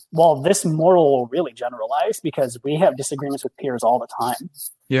that, well, this moral will really generalize because we have disagreements with peers all the time.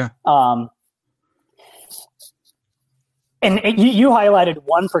 Yeah. And you highlighted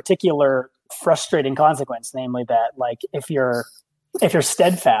one particular frustrating consequence, namely that, like, if you're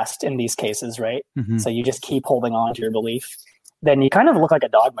steadfast in these cases, right? So you just keep holding on to your belief, then you kind of look like a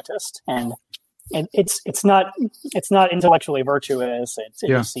dogmatist, and it's not intellectually virtuous. It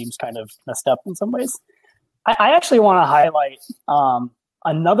just seems kind of messed up in some ways. I actually want to highlight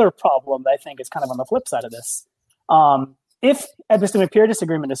another problem that I think is kind of on the flip side of this. if epistemic peer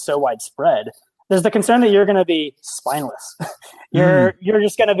disagreement is so widespread, there's the concern that you're going to be spineless. You're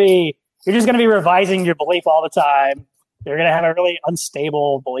just going to be revising your belief all the time. You're going to have a really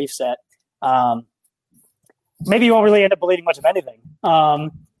unstable belief set. Maybe you won't really end up believing much of anything.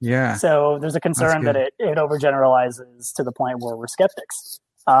 So there's a concern that it overgeneralizes to the point where we're skeptics.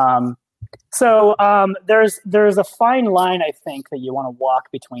 There's a fine line, I think, that you want to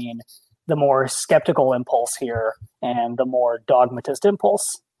walk between the more skeptical impulse here and the more dogmatist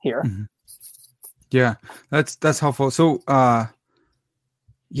impulse here. Mm-hmm. Yeah, that's helpful. So,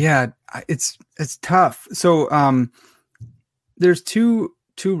 it's tough. So, there's two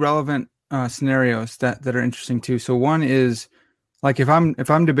relevant scenarios that are interesting too. So one is like if I'm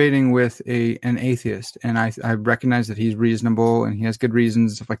debating with an atheist and I recognize that he's reasonable and he has good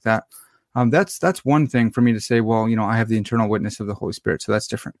reasons and stuff like that. That's one thing for me to say, well, I have the internal witness of the Holy Spirit, so that's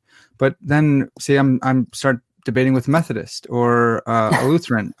different. But then say I'm start debating with Methodist or a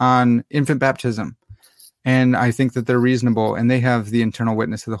Lutheran on infant baptism, and I think that they're reasonable and they have the internal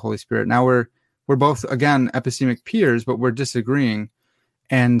witness of the Holy Spirit. Now we're both, again, epistemic peers, but we're disagreeing.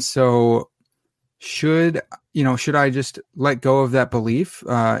 And so should I just let go of that belief?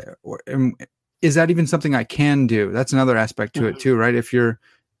 Is that even something I can do? That's another aspect to it too, right? If you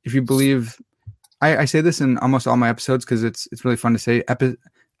believe, I say this in almost all my episodes because it's really fun to say. I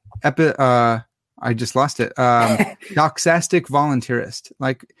just lost it. Doxastic voluntarist.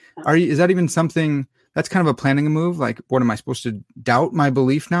 Like, is that even something? That's kind of a planning move. Like, what am I supposed to doubt my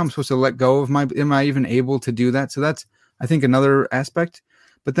belief now? I'm supposed to let go of am I even able to do that? So that's, I think, another aspect.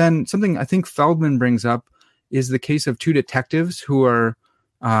 But then something I think Feldman brings up is the case of two detectives who are,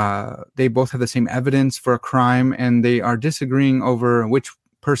 they both have the same evidence for a crime and they are disagreeing over which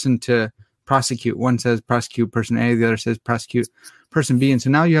person to prosecute. One says prosecute person A, the other says prosecute person B. And so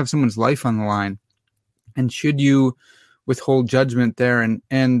now you have someone's life on the line. And should you withhold judgment there?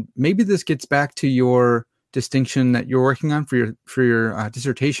 And maybe this gets back to your distinction that you're working on for your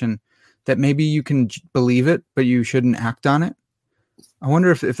dissertation, that maybe you can believe it, but you shouldn't act on it. I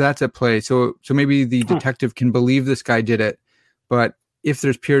wonder if that's at play. So maybe the detective can believe this guy did it, but if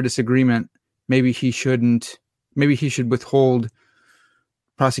there's peer disagreement, maybe he should withhold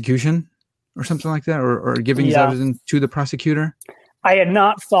prosecution or something like that, or giving his evidence to the prosecutor. I had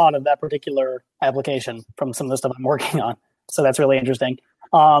not thought of that particular application from some of the stuff I'm working on. So that's really interesting.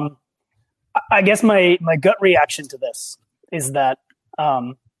 I guess my gut reaction to this is that,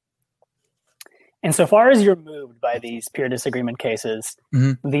 insofar as you're moved by these peer disagreement cases,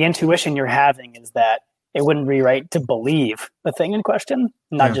 the intuition you're having is that it wouldn't be right to believe the thing in question,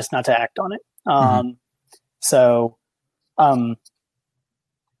 not just not to act on it.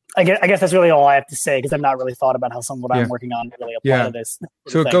 I guess that's really all I have to say, because I've not really thought about how some of what I'm working on really apply to this.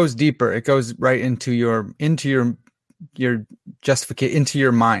 So it goes deeper. It goes right into your justification, into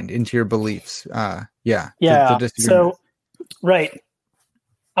your mind, into your beliefs. So, right.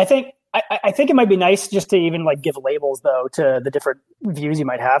 I think it might be nice just to even like give labels though to the different views you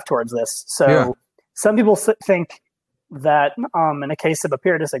might have towards this. So some people think that in a case of a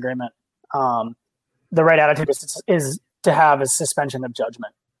peer disagreement, the right attitude is to have a suspension of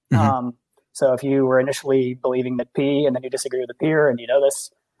judgment. So if you were initially believing that P and then you disagree with the peer and you know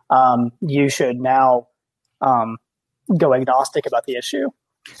this, you should now go agnostic about the issue.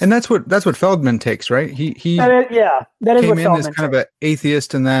 And that's what Feldman takes, right? He that is came what in Feldman as kind of an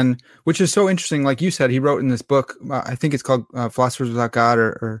atheist, and then, which is so interesting. Like you said, he wrote in this book, I think it's called Philosophers Without God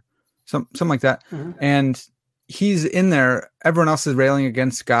or something like that. And he's in there. Everyone else is railing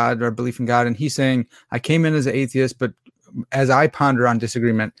against God or belief in God, and he's saying, "I came in as an atheist, but as I ponder on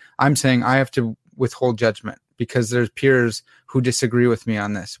disagreement, I'm saying I have to withhold judgment because there's peers who disagree with me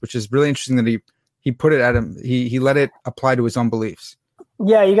on this," which is really interesting that he put it at him. He let it apply to his own beliefs.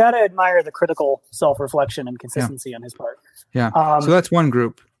 Yeah, you got to admire the critical self-reflection and consistency on his part. Yeah. So that's one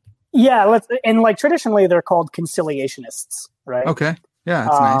group. Yeah, traditionally they're called conciliationists, right? Okay. Yeah,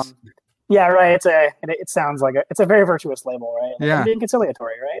 that's nice. Yeah, right. It sounds like it's a very virtuous label, right? Like, I'm being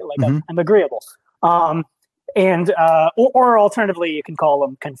conciliatory, right? Like I'm agreeable. Or alternatively, you can call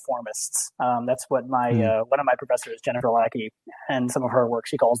them conformists. That's what my one of my professors, Jennifer Lackey, and some of her work,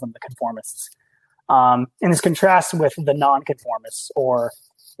 she calls them the conformists. And this contrasts with the nonconformists, or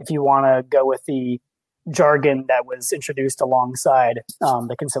if you want to go with the jargon that was introduced alongside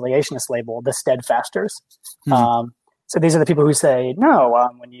the conciliationist label, the steadfasters. So these are the people who say, no,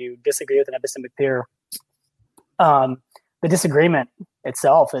 when you disagree with an epistemic peer, the disagreement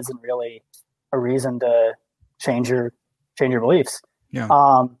itself isn't really a reason to change your beliefs.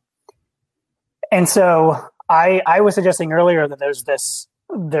 Yeah. And so I was suggesting earlier that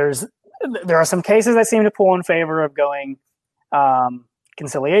there are some cases that seem to pull in favor of going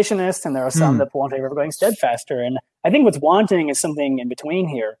conciliationists, and there are some that pull in favor of going steadfaster. And I think what's wanting is something in between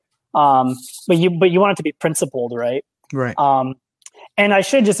here. But you want it to be principled, right? Right. And I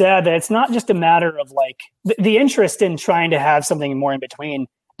should just add that it's not just a matter of like the interest in trying to have something more in between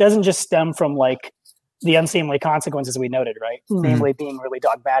doesn't just stem from like the unseemly consequences we noted, right? Namely being really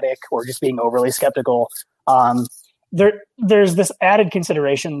dogmatic or just being overly skeptical. There's this added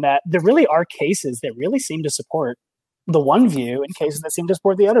consideration that there really are cases that really seem to support the one view and cases that seem to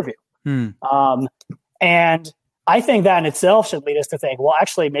support the other view. And I think that in itself should lead us to think, well,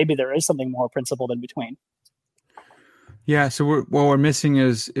 actually, maybe there is something more principled in between. Yeah. So what we're missing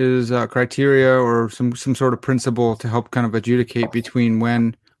is criteria or some sort of principle to help kind of adjudicate between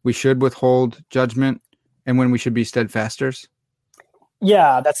when we should withhold judgment and when we should be steadfasters.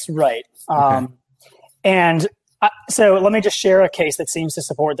 Yeah, that's right. And so let me just share a case that seems to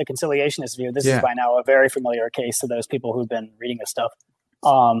support the conciliationist view. This is by now a very familiar case to those people who've been reading this stuff.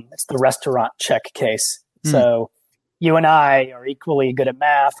 It's the restaurant check case. So you and I are equally good at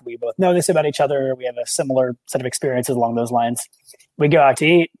math. We both know this about each other. We have a similar set of experiences along those lines. We go out to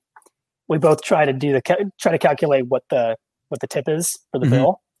eat. We both try to calculate what the tip is for the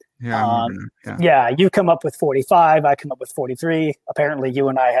bill. Yeah, you come up with 45. I come up with 43. Apparently, you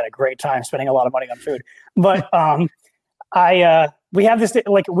and I had a great time spending a lot of money on food. But we have this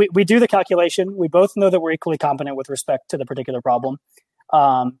like we do the calculation. We both know that we're equally competent with respect to the particular problem.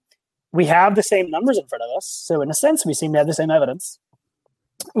 We have the same numbers in front of us, so in a sense, we seem to have the same evidence.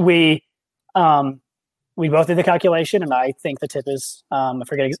 We both did the calculation, and I think the tip is I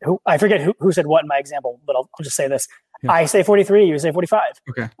forget who said what in my example, but I'll just say this. Yeah. I say 43, you say 45.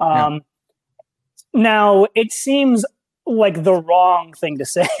 Okay. Now it seems like the wrong thing to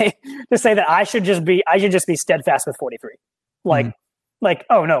say that I should just be steadfast with 43.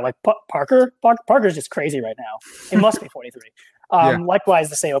 Parker's just crazy right now. It must be 43. Likewise,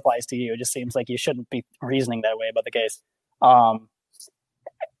 the same applies to you. It just seems like you shouldn't be reasoning that way about the case.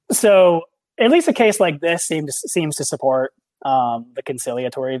 So at least a case like this seems to support the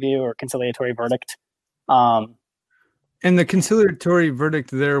conciliatory view or conciliatory verdict. And the conciliatory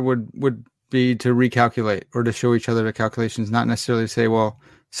verdict there would be to recalculate or to show each other the calculations, not necessarily say, well,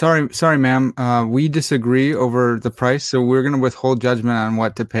 sorry, ma'am, we disagree over the price, so we're going to withhold judgment on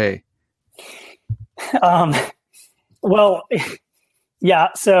what to pay. Well, yeah.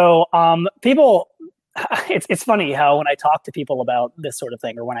 So people, it's funny how when I talk to people about this sort of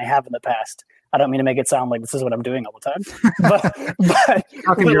thing, or when I have in the past, I don't mean to make it sound like this is what I'm doing all the time, but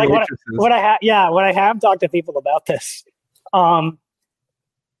like when I have talked to people about this,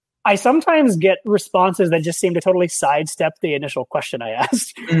 I sometimes get responses that just seem to totally sidestep the initial question I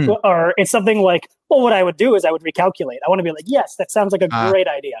asked. Or it's something like, well, what I would do is I would recalculate. I want to be like, yes, that sounds like a great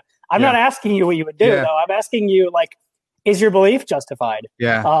idea. I'm not asking you what you would do, though. I'm asking you, like, is your belief justified?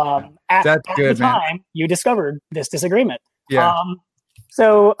 Yeah. At the time, you discovered this disagreement. Yeah.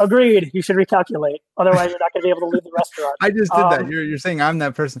 So agreed, you should recalculate. Otherwise, you're not going to be able to leave the restaurant. I just did that. You're saying I'm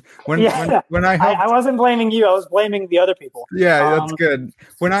that person. When I wasn't blaming you. I was blaming the other people. Yeah, that's good.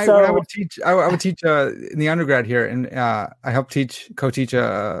 When I would teach, I would teach in the undergrad here, and I helped co-teach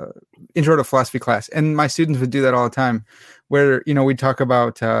intro to philosophy class, and my students would do that all the time, where we'd talk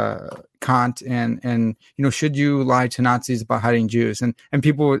about Kant and should you lie to Nazis about hiding Jews, and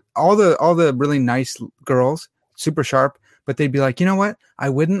people all the really nice girls, super sharp. But they'd be like, you know what? I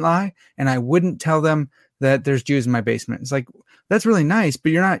wouldn't lie, and I wouldn't tell them that there's Jews in my basement. It's like, that's really nice,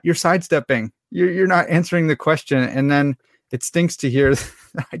 but you're sidestepping. You're not answering the question. And then it stinks to hear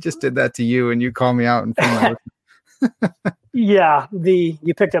I just did that to you, and you call me out in front of my Yeah,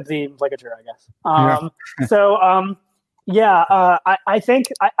 you picked up the ligature, I guess. I think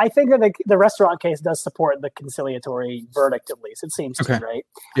that the restaurant case does support the conciliatory verdict, at least it seems to be, right?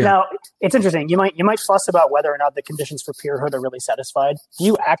 Yeah. Now, it's interesting. You might fuss about whether or not the conditions for peerhood are really satisfied. Do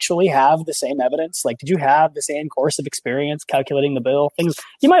you actually have the same evidence? Like, did you have the same course of experience calculating the bill? Things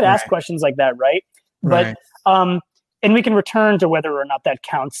you might ask questions like that, right? But and we can return to whether or not that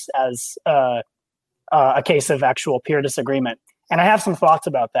counts as a case of actual peer disagreement. And I have some thoughts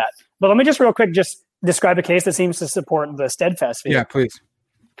about that. But let me just real quick describe a case that seems to support the steadfast view. Yeah, please.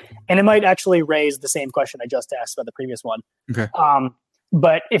 And it might actually raise the same question I just asked about the previous one. Okay.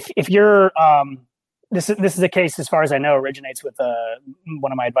 But if you're this is a case, as far as I know, originates with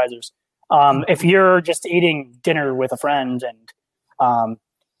one of my advisors. If you're just eating dinner with a friend and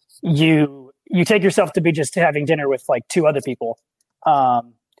you take yourself to be just having dinner with like two other people,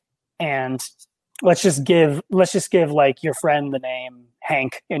 and let's just give like your friend the name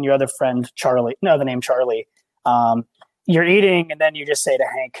Hank and your other friend Charlie. No, the name Charlie. You're eating, and then you just say to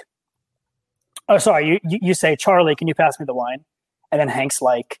Hank, Oh, sorry. You say, Charlie, can you pass me the wine? And then Hank's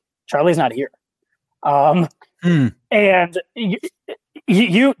like, Charlie's not here. And you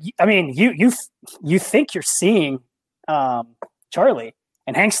think you're seeing Charlie,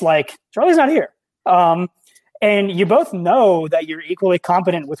 and Hank's like, Charlie's not here. And you both know that you're equally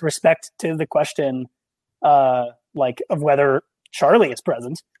competent with respect to the question, of whether Charlie is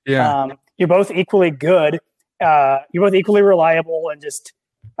present. Yeah. You're both equally good. You're both equally reliable and just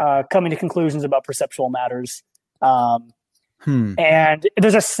coming to conclusions about perceptual matters. And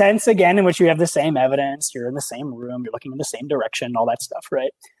there's a sense, again, in which you have the same evidence. You're in the same room. You're looking in the same direction, all that stuff,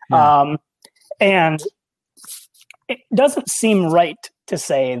 right? Yeah. And it doesn't seem right to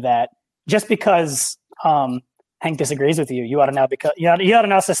say that just because Hank disagrees with you, you ought to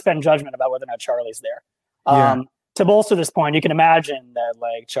now suspend judgment about whether or not Charlie's there. To bolster this point, you can imagine that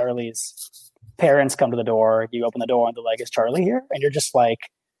like Charlie's parents come to the door, you open the door and they're like, "Is Charlie here?" And you're just like,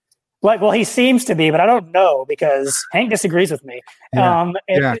 well, he seems to be, but I don't know because Hank disagrees with me.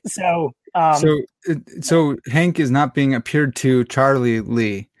 So Hank is not being appeared to Charlie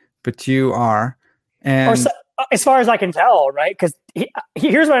Lee, but you are. And as far as I can tell, right? Because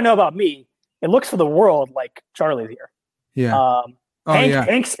here's what I know about me. It looks for the world like Charlie's here. Yeah.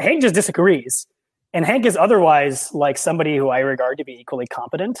 Hank just disagrees. And Hank is otherwise like somebody who I regard to be equally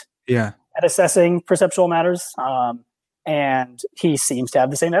competent at assessing perceptual matters. And he seems to have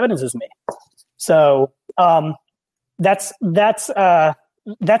the same evidence as me. So that's a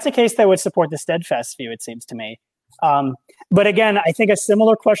case that would support the steadfast view, it seems to me. But again, I think a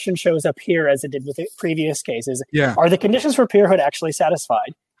similar question shows up here as it did with the previous cases. Yeah. Are the conditions for peerhood actually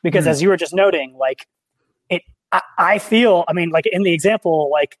satisfied? Because as you were just noting, like I feel, I mean, like in the example,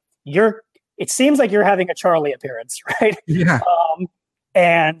 like it seems like you're having a Charlie appearance, right? Yeah.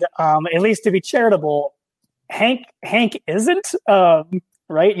 And at least to be charitable, Hank isn't,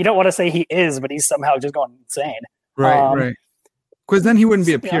 right? You don't want to say he is, but he's somehow just going insane. Right. Because then he wouldn't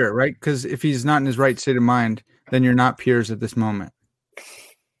be a peer, right? Because if he's not in his right state of mind, then you're not peers at this moment. Is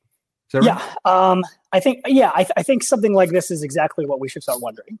that right? I think something like this is exactly what we should start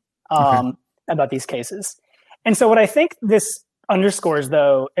wondering about these cases. And so what I think this underscores,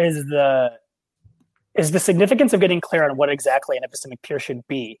 though, is the significance of getting clear on what exactly an epistemic peer should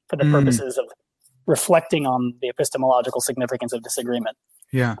be for the purposes of reflecting on the epistemological significance of disagreement.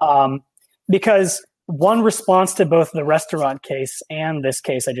 Yeah. Because one response to both the restaurant case and this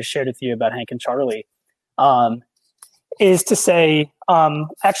case I just shared with you about Hank and Charlie is to say,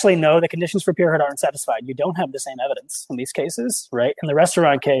 actually, no, the conditions for peerhood aren't satisfied. You don't have the same evidence in these cases, right? In the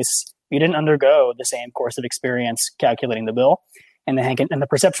restaurant case, you didn't undergo the same course of experience calculating the bill. In the Hank and the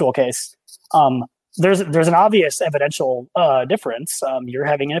perceptual case, there's an obvious evidential difference. You're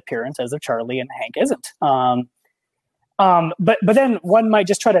having an appearance as of Charlie, and Hank isn't. But then one might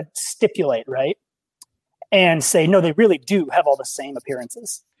just try to stipulate, right, and say, no, they really do have all the same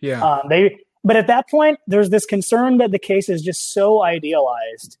appearances. Yeah. But at that point, there's this concern that the case is just so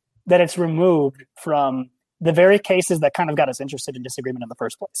idealized that it's removed from the very cases that kind of got us interested in disagreement in the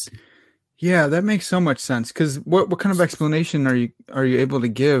first place. Yeah, that makes so much sense. Because what kind of explanation are you able to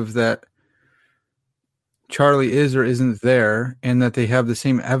give that Charlie is or isn't there, and that they have the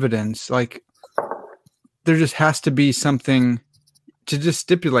same evidence? Like, there just has to be something to just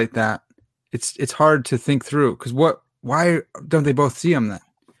stipulate that. It's hard to think through because why don't they both see him then?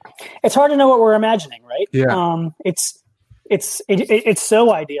 It's hard to know what we're imagining, right? Yeah. It's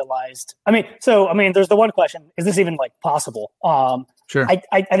so idealized. I mean, there's the one question: is this even like possible? Sure.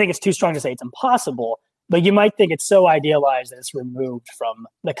 I think it's too strong to say it's impossible, but you might think it's so idealized that it's removed from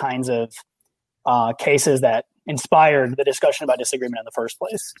the kinds of cases that inspired the discussion about disagreement in the first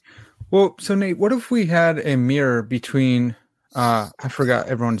place. Well, so Nate, what if we had a mirror between, I forgot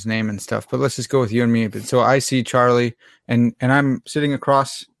everyone's name and stuff, but let's just go with you and me. So I see Charlie and I'm sitting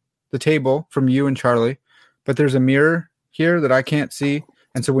across the table from you and Charlie, but there's a mirror here that I can't see.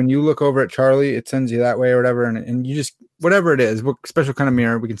 And so when you look over at Charlie, it sends you that way or whatever. And you just, whatever it is, what special kind of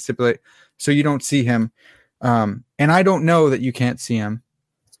mirror we can stipulate so you don't see him. And I don't know that you can't see him.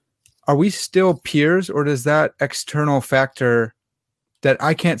 Are we still peers, or does that external factor that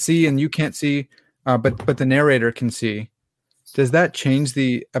I can't see and you can't see, but the narrator can see, does that change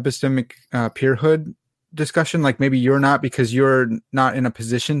the epistemic peerhood discussion? Like maybe you're not because you're not in a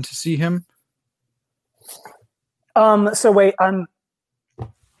position to see him? So wait,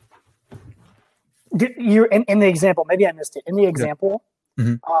 you're in the example, maybe I missed it. In the example,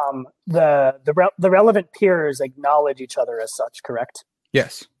 the relevant peers acknowledge each other as such, correct?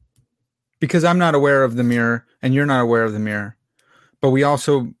 Yes. Because I'm not aware of the mirror and you're not aware of the mirror, but we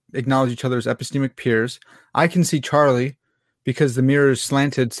also acknowledge each other as epistemic peers. I can see Charlie, because the mirror is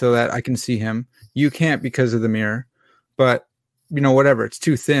slanted so that I can see him. You can't because of the mirror, but whatever, it's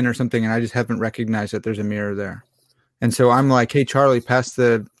too thin or something, and I just haven't recognized that there's a mirror there. And so I'm like, hey, Charlie, pass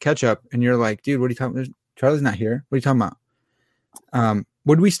the ketchup. And you're like, dude, what are you talking about? Charlie's not here. What are you talking about?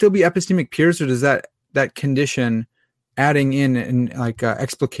 Would we still be epistemic peers, or does that condition adding in and like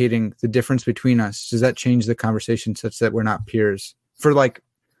explicating the difference between us, does that change the conversation such that we're not peers? For like,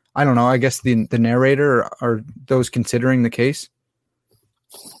 I don't know, I guess the narrator or those considering the case?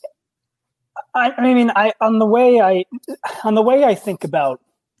 I mean, on the way I think about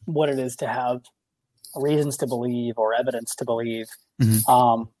what it is to have reasons to believe or evidence to believe,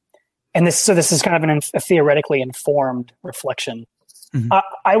 and this is kind of a theoretically informed reflection.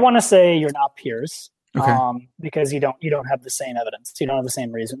 I want to say you're not peers, because you don't have the same evidence, you don't have the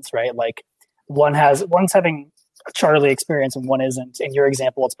same reasons, right? Like one's having a Charlie experience and one isn't. In your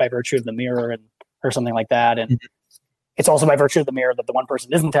example, it's by virtue of the mirror or something like that, and it's also by virtue of the mirror that the one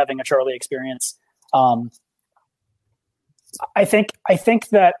person isn't having a Charlie experience. I think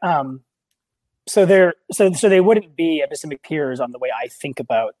that so they wouldn't be epistemic peers on the way I think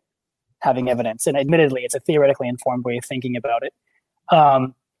about having evidence. And admittedly, it's a theoretically informed way of thinking about it.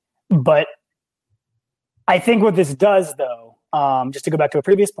 But I think what this does, though, just to go back to a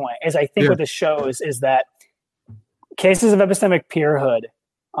previous point, is I think what this shows is that cases of epistemic peerhood,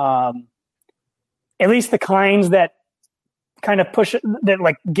 at least the kinds that kind of push that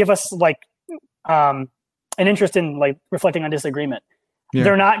like give us like an interest in like reflecting on disagreement,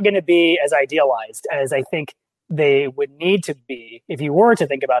 they're not going to be as idealized as I think they would need to be if you were to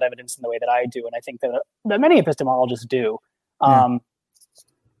think about evidence in the way that I do, and I think that many epistemologists do.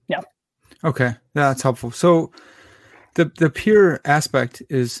 Okay, yeah, that's helpful. So the peer aspect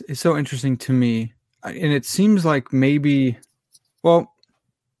is so interesting to me, and it seems like maybe, well,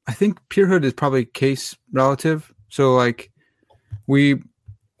 I think peerhood is probably case relative. So like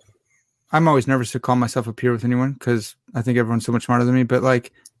I'm always nervous to call myself a peer with anyone because I think everyone's so much smarter than me. But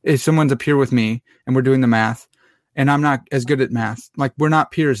like, if someone's a peer with me and we're doing the math and I'm not as good at math, like we're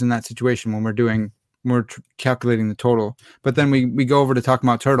not peers in that situation when we're calculating the total. But then we go over to talk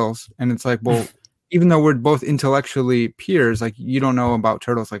about turtles and it's like, well, even though we're both intellectually peers, like you don't know about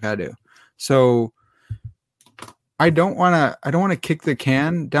turtles like I do. So I don't want to kick the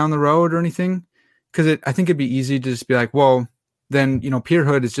can down the road or anything, because I think it'd be easy to just be like, well, then,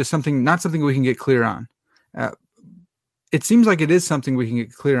 peerhood is just not something we can get clear on. It seems like it is something we can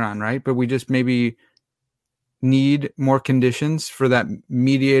get clear on, right? But we just maybe need more conditions for that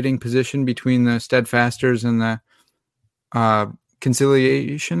mediating position between the steadfasters and the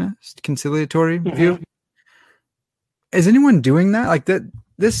conciliatory view. Is anyone doing that? Like that?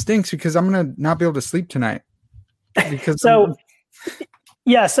 This stinks because I'm going to not be able to sleep tonight. Because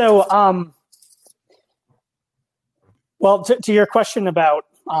well, to your question about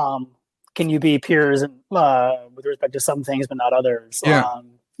can you be peers and with respect to some things but not others?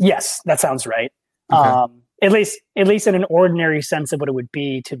 Yes, that sounds right. Okay. At least in an ordinary sense of what it would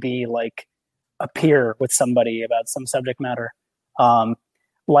be to be like a peer with somebody about some subject matter.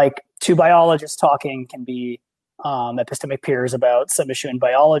 Like two biologists talking can be epistemic peers about some issue in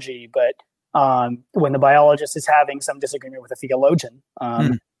biology, but when the biologist is having some disagreement with a theologian,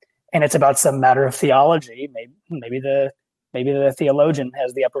 and it's about some matter of theology, maybe the theologian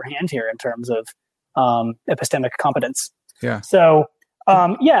has the upper hand here in terms of epistemic competence. Yeah. So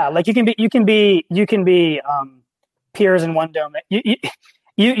like you can be peers in one domain.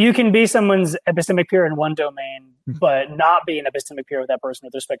 You can be someone's epistemic peer in one domain, but not be an epistemic peer with that person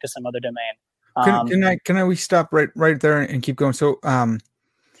with respect to some other domain. Can we stop right there and keep going? So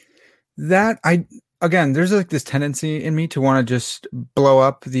there's like this tendency in me to want to just blow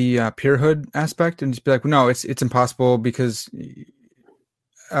up the peerhood aspect and just be like, no, it's impossible because we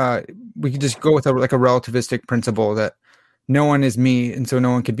could just go with a relativistic principle that no one is me, and so no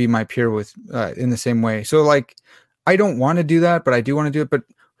one could be my peer with in the same way. So like, I don't want to do that, but I do want to do it. But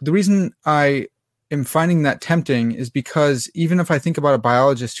the reason I am finding that tempting is because even if I think about a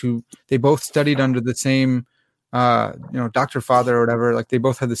biologist who they both studied under the same, Dr. Father or whatever, like they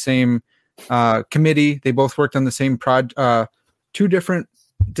both had the same committee, they both worked on the same two different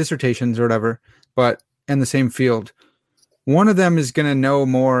dissertations or whatever, but in the same field. One of them is going to know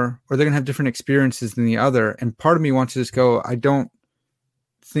more, or they're going to have different experiences than the other. And part of me wants to just go, I don't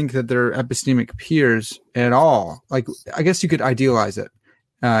think that they're epistemic peers at all. Like, I guess you could idealize it.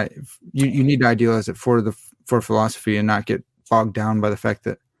 You need to idealize it for philosophy and not get bogged down by the fact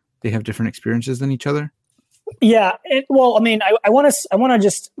that they have different experiences than each other. Yeah. I want to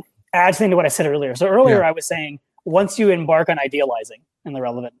just add something to what I said earlier. So earlier I was saying, once you embark on idealizing in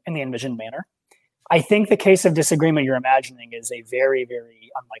the envisioned manner, I think the case of disagreement you're imagining is a very, very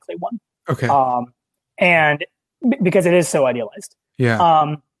unlikely one. Okay. And because it is so idealized.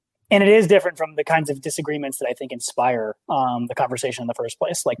 Yeah. And it is different from the kinds of disagreements that I think inspire the conversation in the first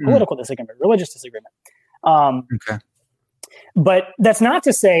place, like political disagreement, religious disagreement. Okay. But that's not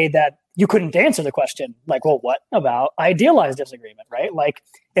to say that you couldn't answer the question, like, well, what about idealized disagreement, right? Like,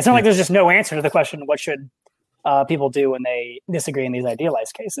 it's not like there's just no answer to the question, what should people do when they disagree in these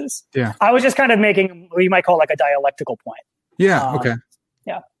idealized cases? Yeah. I was just kind of making what you might call like a dialectical point. Yeah. Okay.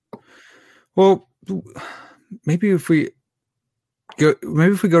 Yeah. Well, maybe if we go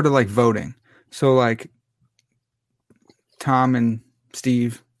to like voting. So like Tom and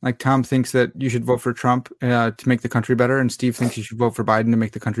Steve, like Tom thinks that you should vote for Trump to make the country better, and Steve thinks you should vote for Biden to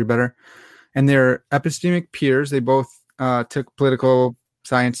make the country better. And they're epistemic peers. They both took political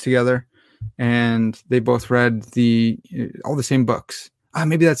science together, and they both read all the same books.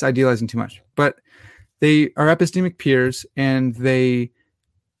 Maybe that's idealizing too much, but they are epistemic peers, and they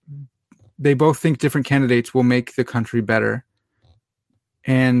both think different candidates will make the country better.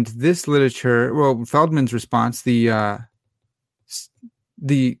 And this literature, well, Feldman's response,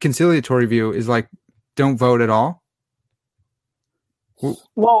 the conciliatory view is like, don't vote at all.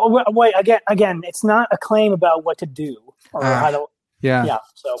 Well, wait, again, it's not a claim about what to do or how to. Yeah.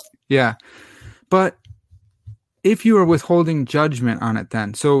 Yeah. But if you are withholding judgment on it,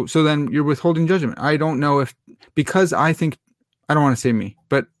 then so then you're withholding judgment. I don't know because I think, I don't want to say me,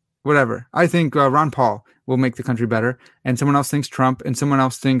 but whatever. I think Ron Paul will make the country better, and someone else thinks Trump, and someone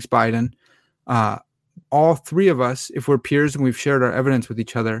else thinks Biden. All three of us, if we're peers and we've shared our evidence with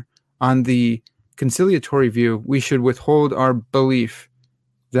each other on the conciliatory view, we should withhold our belief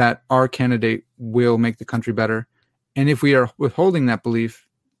that our candidate will make the country better. And if we are withholding that belief,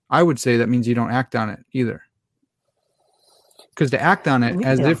 I would say that means you don't act on it either. Because to act on it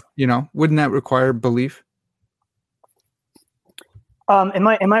as if, wouldn't that require belief? It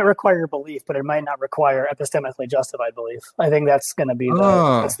might require belief, but it might not require epistemically justified belief. I think that's going to be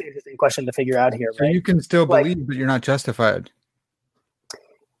that's the interesting question to figure out here. So right? You can still believe, but you're not justified.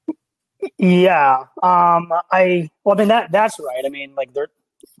 Yeah. That's right. I mean, like,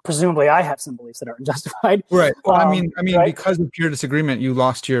 presumably I have some beliefs that aren't justified. Right. Well, I mean, right? Because of pure disagreement, you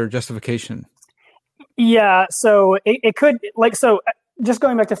lost your justification. Yeah. So it could, just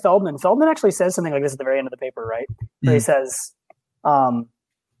going back to Feldman actually says something like this at the very end of the paper, right? Where he says,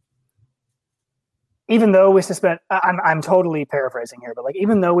 even though we suspend, I'm totally paraphrasing here, but like,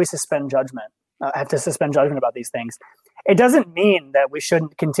 even though we suspend judgment, have to suspend judgment about these things, it doesn't mean that we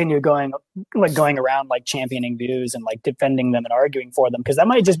shouldn't continue going around like championing views and like defending them and arguing for them, because that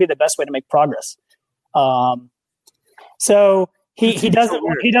might just be the best way to make progress. So he doesn't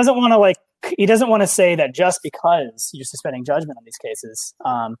want to say that just because you're suspending judgment on these cases,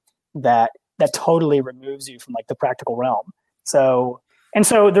 that totally removes you from like the practical realm. So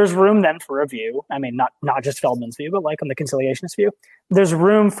there's room then for a view. I mean, not just Feldman's view, but like on the conciliationist view, there's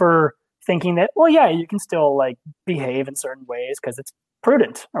room for thinking that, well, yeah, you can still like behave in certain ways because it's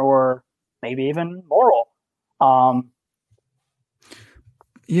prudent or maybe even moral.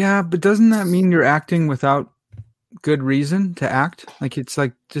 Yeah, but doesn't that mean you're acting without good reason to act? Like, it's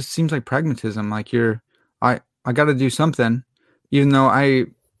like, just seems like pragmatism. Like I got to do something, even though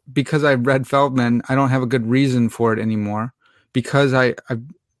because I read Feldman, I don't have a good reason for it anymore, because I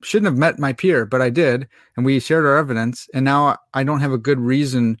shouldn't have met my peer, but I did. And we shared our evidence, and now I don't have a good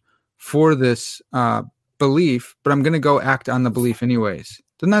reason for this belief, but I'm going to go act on the belief anyways.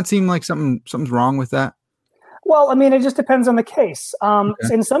 Doesn't that seem like something's wrong with that? Well, I mean, it just depends on the case.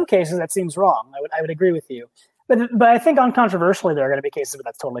 Okay. In some cases, that seems wrong. I would agree with you, but I think uncontroversially, there are going to be cases where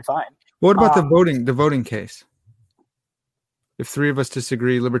that's totally fine. What about the voting case? If three of us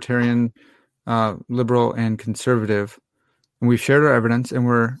disagree, libertarian, liberal, and conservative, and we've shared our evidence, and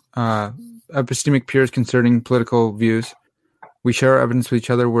we're epistemic peers concerning political views, we share our evidence with each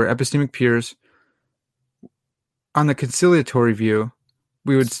other, we're epistemic peers. On the conciliatory view,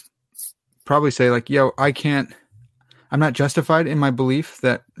 we would probably say like, yo, I'm not justified in my belief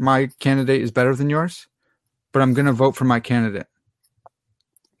that my candidate is better than yours, but I'm going to vote for my candidate.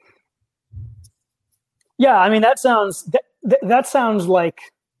 Yeah, I mean, that sounds like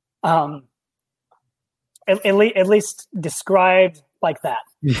at least described like that.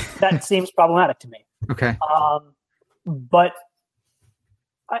 That seems problematic to me. Okay. But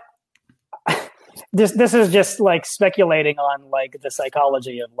this is just like speculating on like the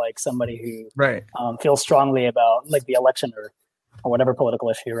psychology of like somebody who feels strongly about like the election or whatever political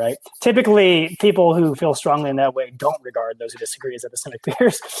issue, right? Typically, people who feel strongly in that way don't regard those who disagree as epistemic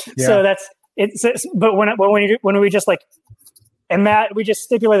peers. Yeah. So that's it. But when we just like And Matt, we just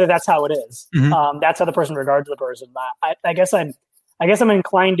stipulated that's how it is. Mm-hmm. That's how the person regards the person. I guess I'm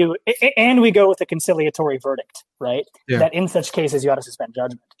inclined to, and we go with a conciliatory verdict, right? Yeah. That in such cases you ought to suspend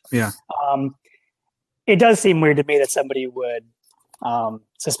judgment. Yeah. It does seem weird to me that somebody would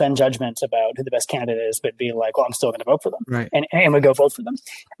suspend judgment about who the best candidate is, but be like, well, I'm still going to vote for them. Right. And would go vote for them.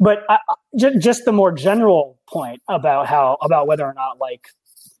 But just the more general point about whether or not like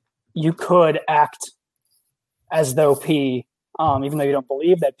you could act as though P, even though you don't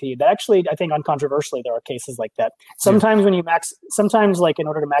believe that P, that actually, I think uncontroversially, there are cases like that. Sometimes when sometimes like in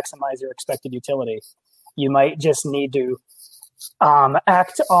order to maximize your expected utility, you might just need to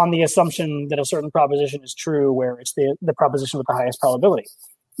act on the assumption that a certain proposition is true, where it's the proposition with the highest probability.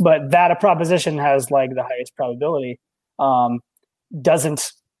 But that a proposition has like the highest probability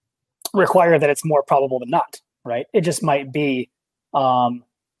doesn't require that it's more probable than not, right? It just might be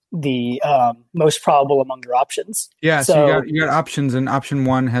the most probable among your options. Yeah, so you got options, and option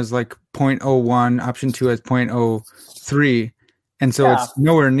 1 has like 0.01, option 2 has 0.03, and so it's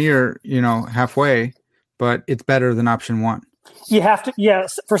nowhere near, halfway, but it's better than option 1. You have to,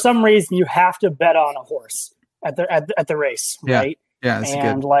 yes. For some reason, you have to bet on a horse at the race, right? Yeah, that's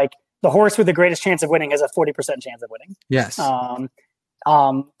and good. like the horse with the greatest chance of winning has a 40% chance of winning. Yes.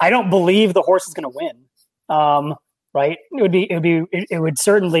 I don't believe the horse is going to win. Right? It would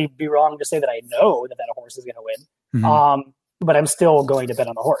certainly be wrong to say that I know that a horse is going to win. Mm-hmm. But I'm still going to bet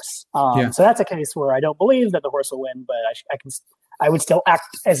on the horse. So that's a case where I don't believe that the horse will win, but I would still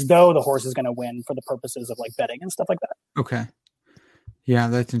act as though the horse is going to win for the purposes of like betting and stuff like that. Okay. Yeah,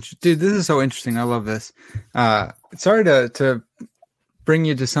 that's interesting. Dude, this is so interesting. I love this. Sorry to bring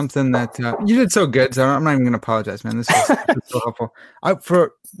you to something that you did so good. So I'm not even going to apologize, man. This is so helpful.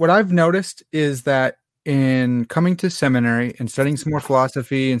 For what I've noticed is that in coming to seminary and studying some more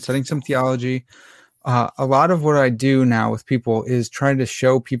philosophy and studying some theology, a lot of what I do now with people is trying to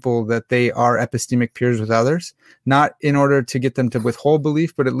show people that they are epistemic peers with others, not in order to get them to withhold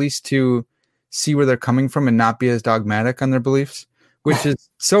belief, but at least to see where they're coming from and not be as dogmatic on their beliefs, which is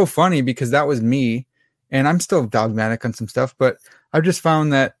so funny because that was me, and I'm still dogmatic on some stuff, but I've just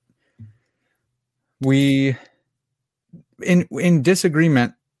found that in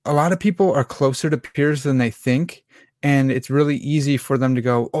disagreement, a lot of people are closer to peers than they think. And it's really easy for them to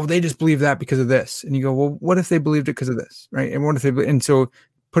go, oh, they just believe that because of this. And you go, well, what if they believed it because of this? Right. And what if and so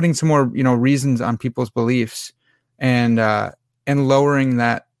putting some more, reasons on people's beliefs and lowering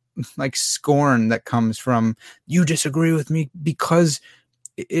that like scorn that comes from you disagree with me because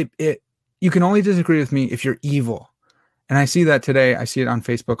you can only disagree with me if you're evil. And I see that today. I see it on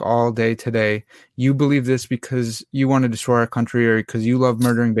Facebook all day today. You believe this because you want to destroy our country, or because you love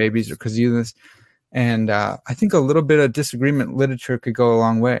murdering babies, or because you this. And I think a little bit of disagreement literature could go a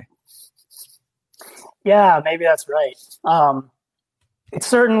long way. Yeah, maybe that's right. It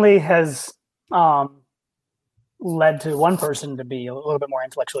certainly has led to one person to be a little bit more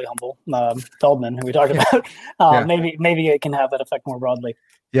intellectually humble, Feldman, who we talked about. Maybe it can have that effect more broadly.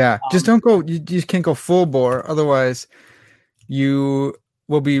 Yeah, just don't go. You just can't go full bore. Otherwise, you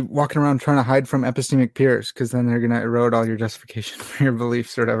will be walking around trying to hide from epistemic peers, because then they're going to erode all your justification for your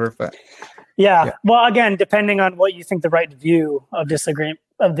beliefs or whatever. But yeah. Well, again, depending on what you think the right view of disagreement,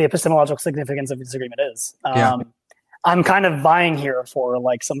 of the epistemological significance of disagreement is. I'm kind of vying here for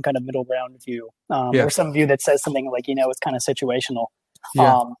like some kind of middle ground view, or some view that says something like, it's kind of situational.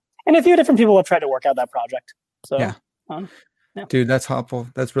 And a few different people have tried to work out that project. So, Dude, that's helpful.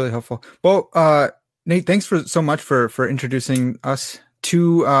 That's really helpful. Well, Nate, thanks so much for introducing us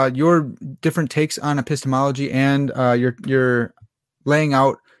to your different takes on epistemology and your laying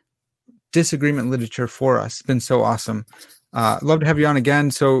out disagreement literature for us. It's been so awesome. Love to have you on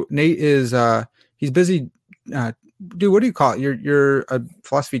again. So Nate is he's busy. Dude, what do you call it? You're a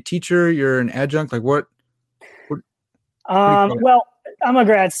philosophy teacher. You're an adjunct. Like what well, I'm a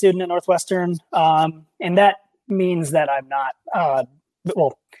grad student at Northwestern, and that means that I'm not.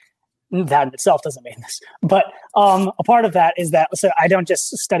 That in itself doesn't mean this, but a part of that is that so I don't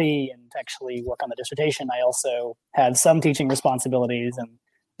just study and actually work on the dissertation. I also have some teaching responsibilities, and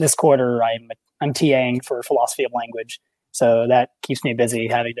this quarter I'm TAing for philosophy of language, so that keeps me busy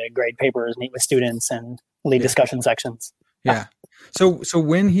having to grade papers, meet with students, and lead discussion sections. Yeah. So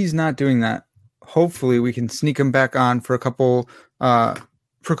when he's not doing that, hopefully we can sneak him back on for a couple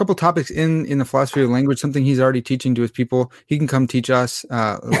topics in the philosophy of language, something he's already teaching to his people. He can come teach us,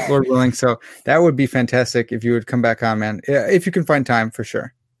 Lord willing. So that would be fantastic if you would come back on, man. If you can find time, for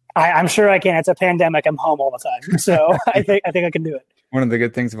sure. I'm sure I can. It's a pandemic. I'm home all the time, so I think I can do it. One of the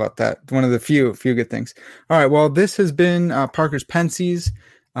good things about that. One of the few good things. All right. Well, this has been Parker's Pensies.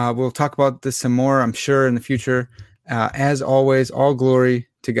 We'll talk about this some more, I'm sure, in the future. As always, all glory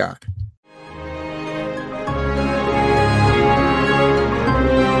to God.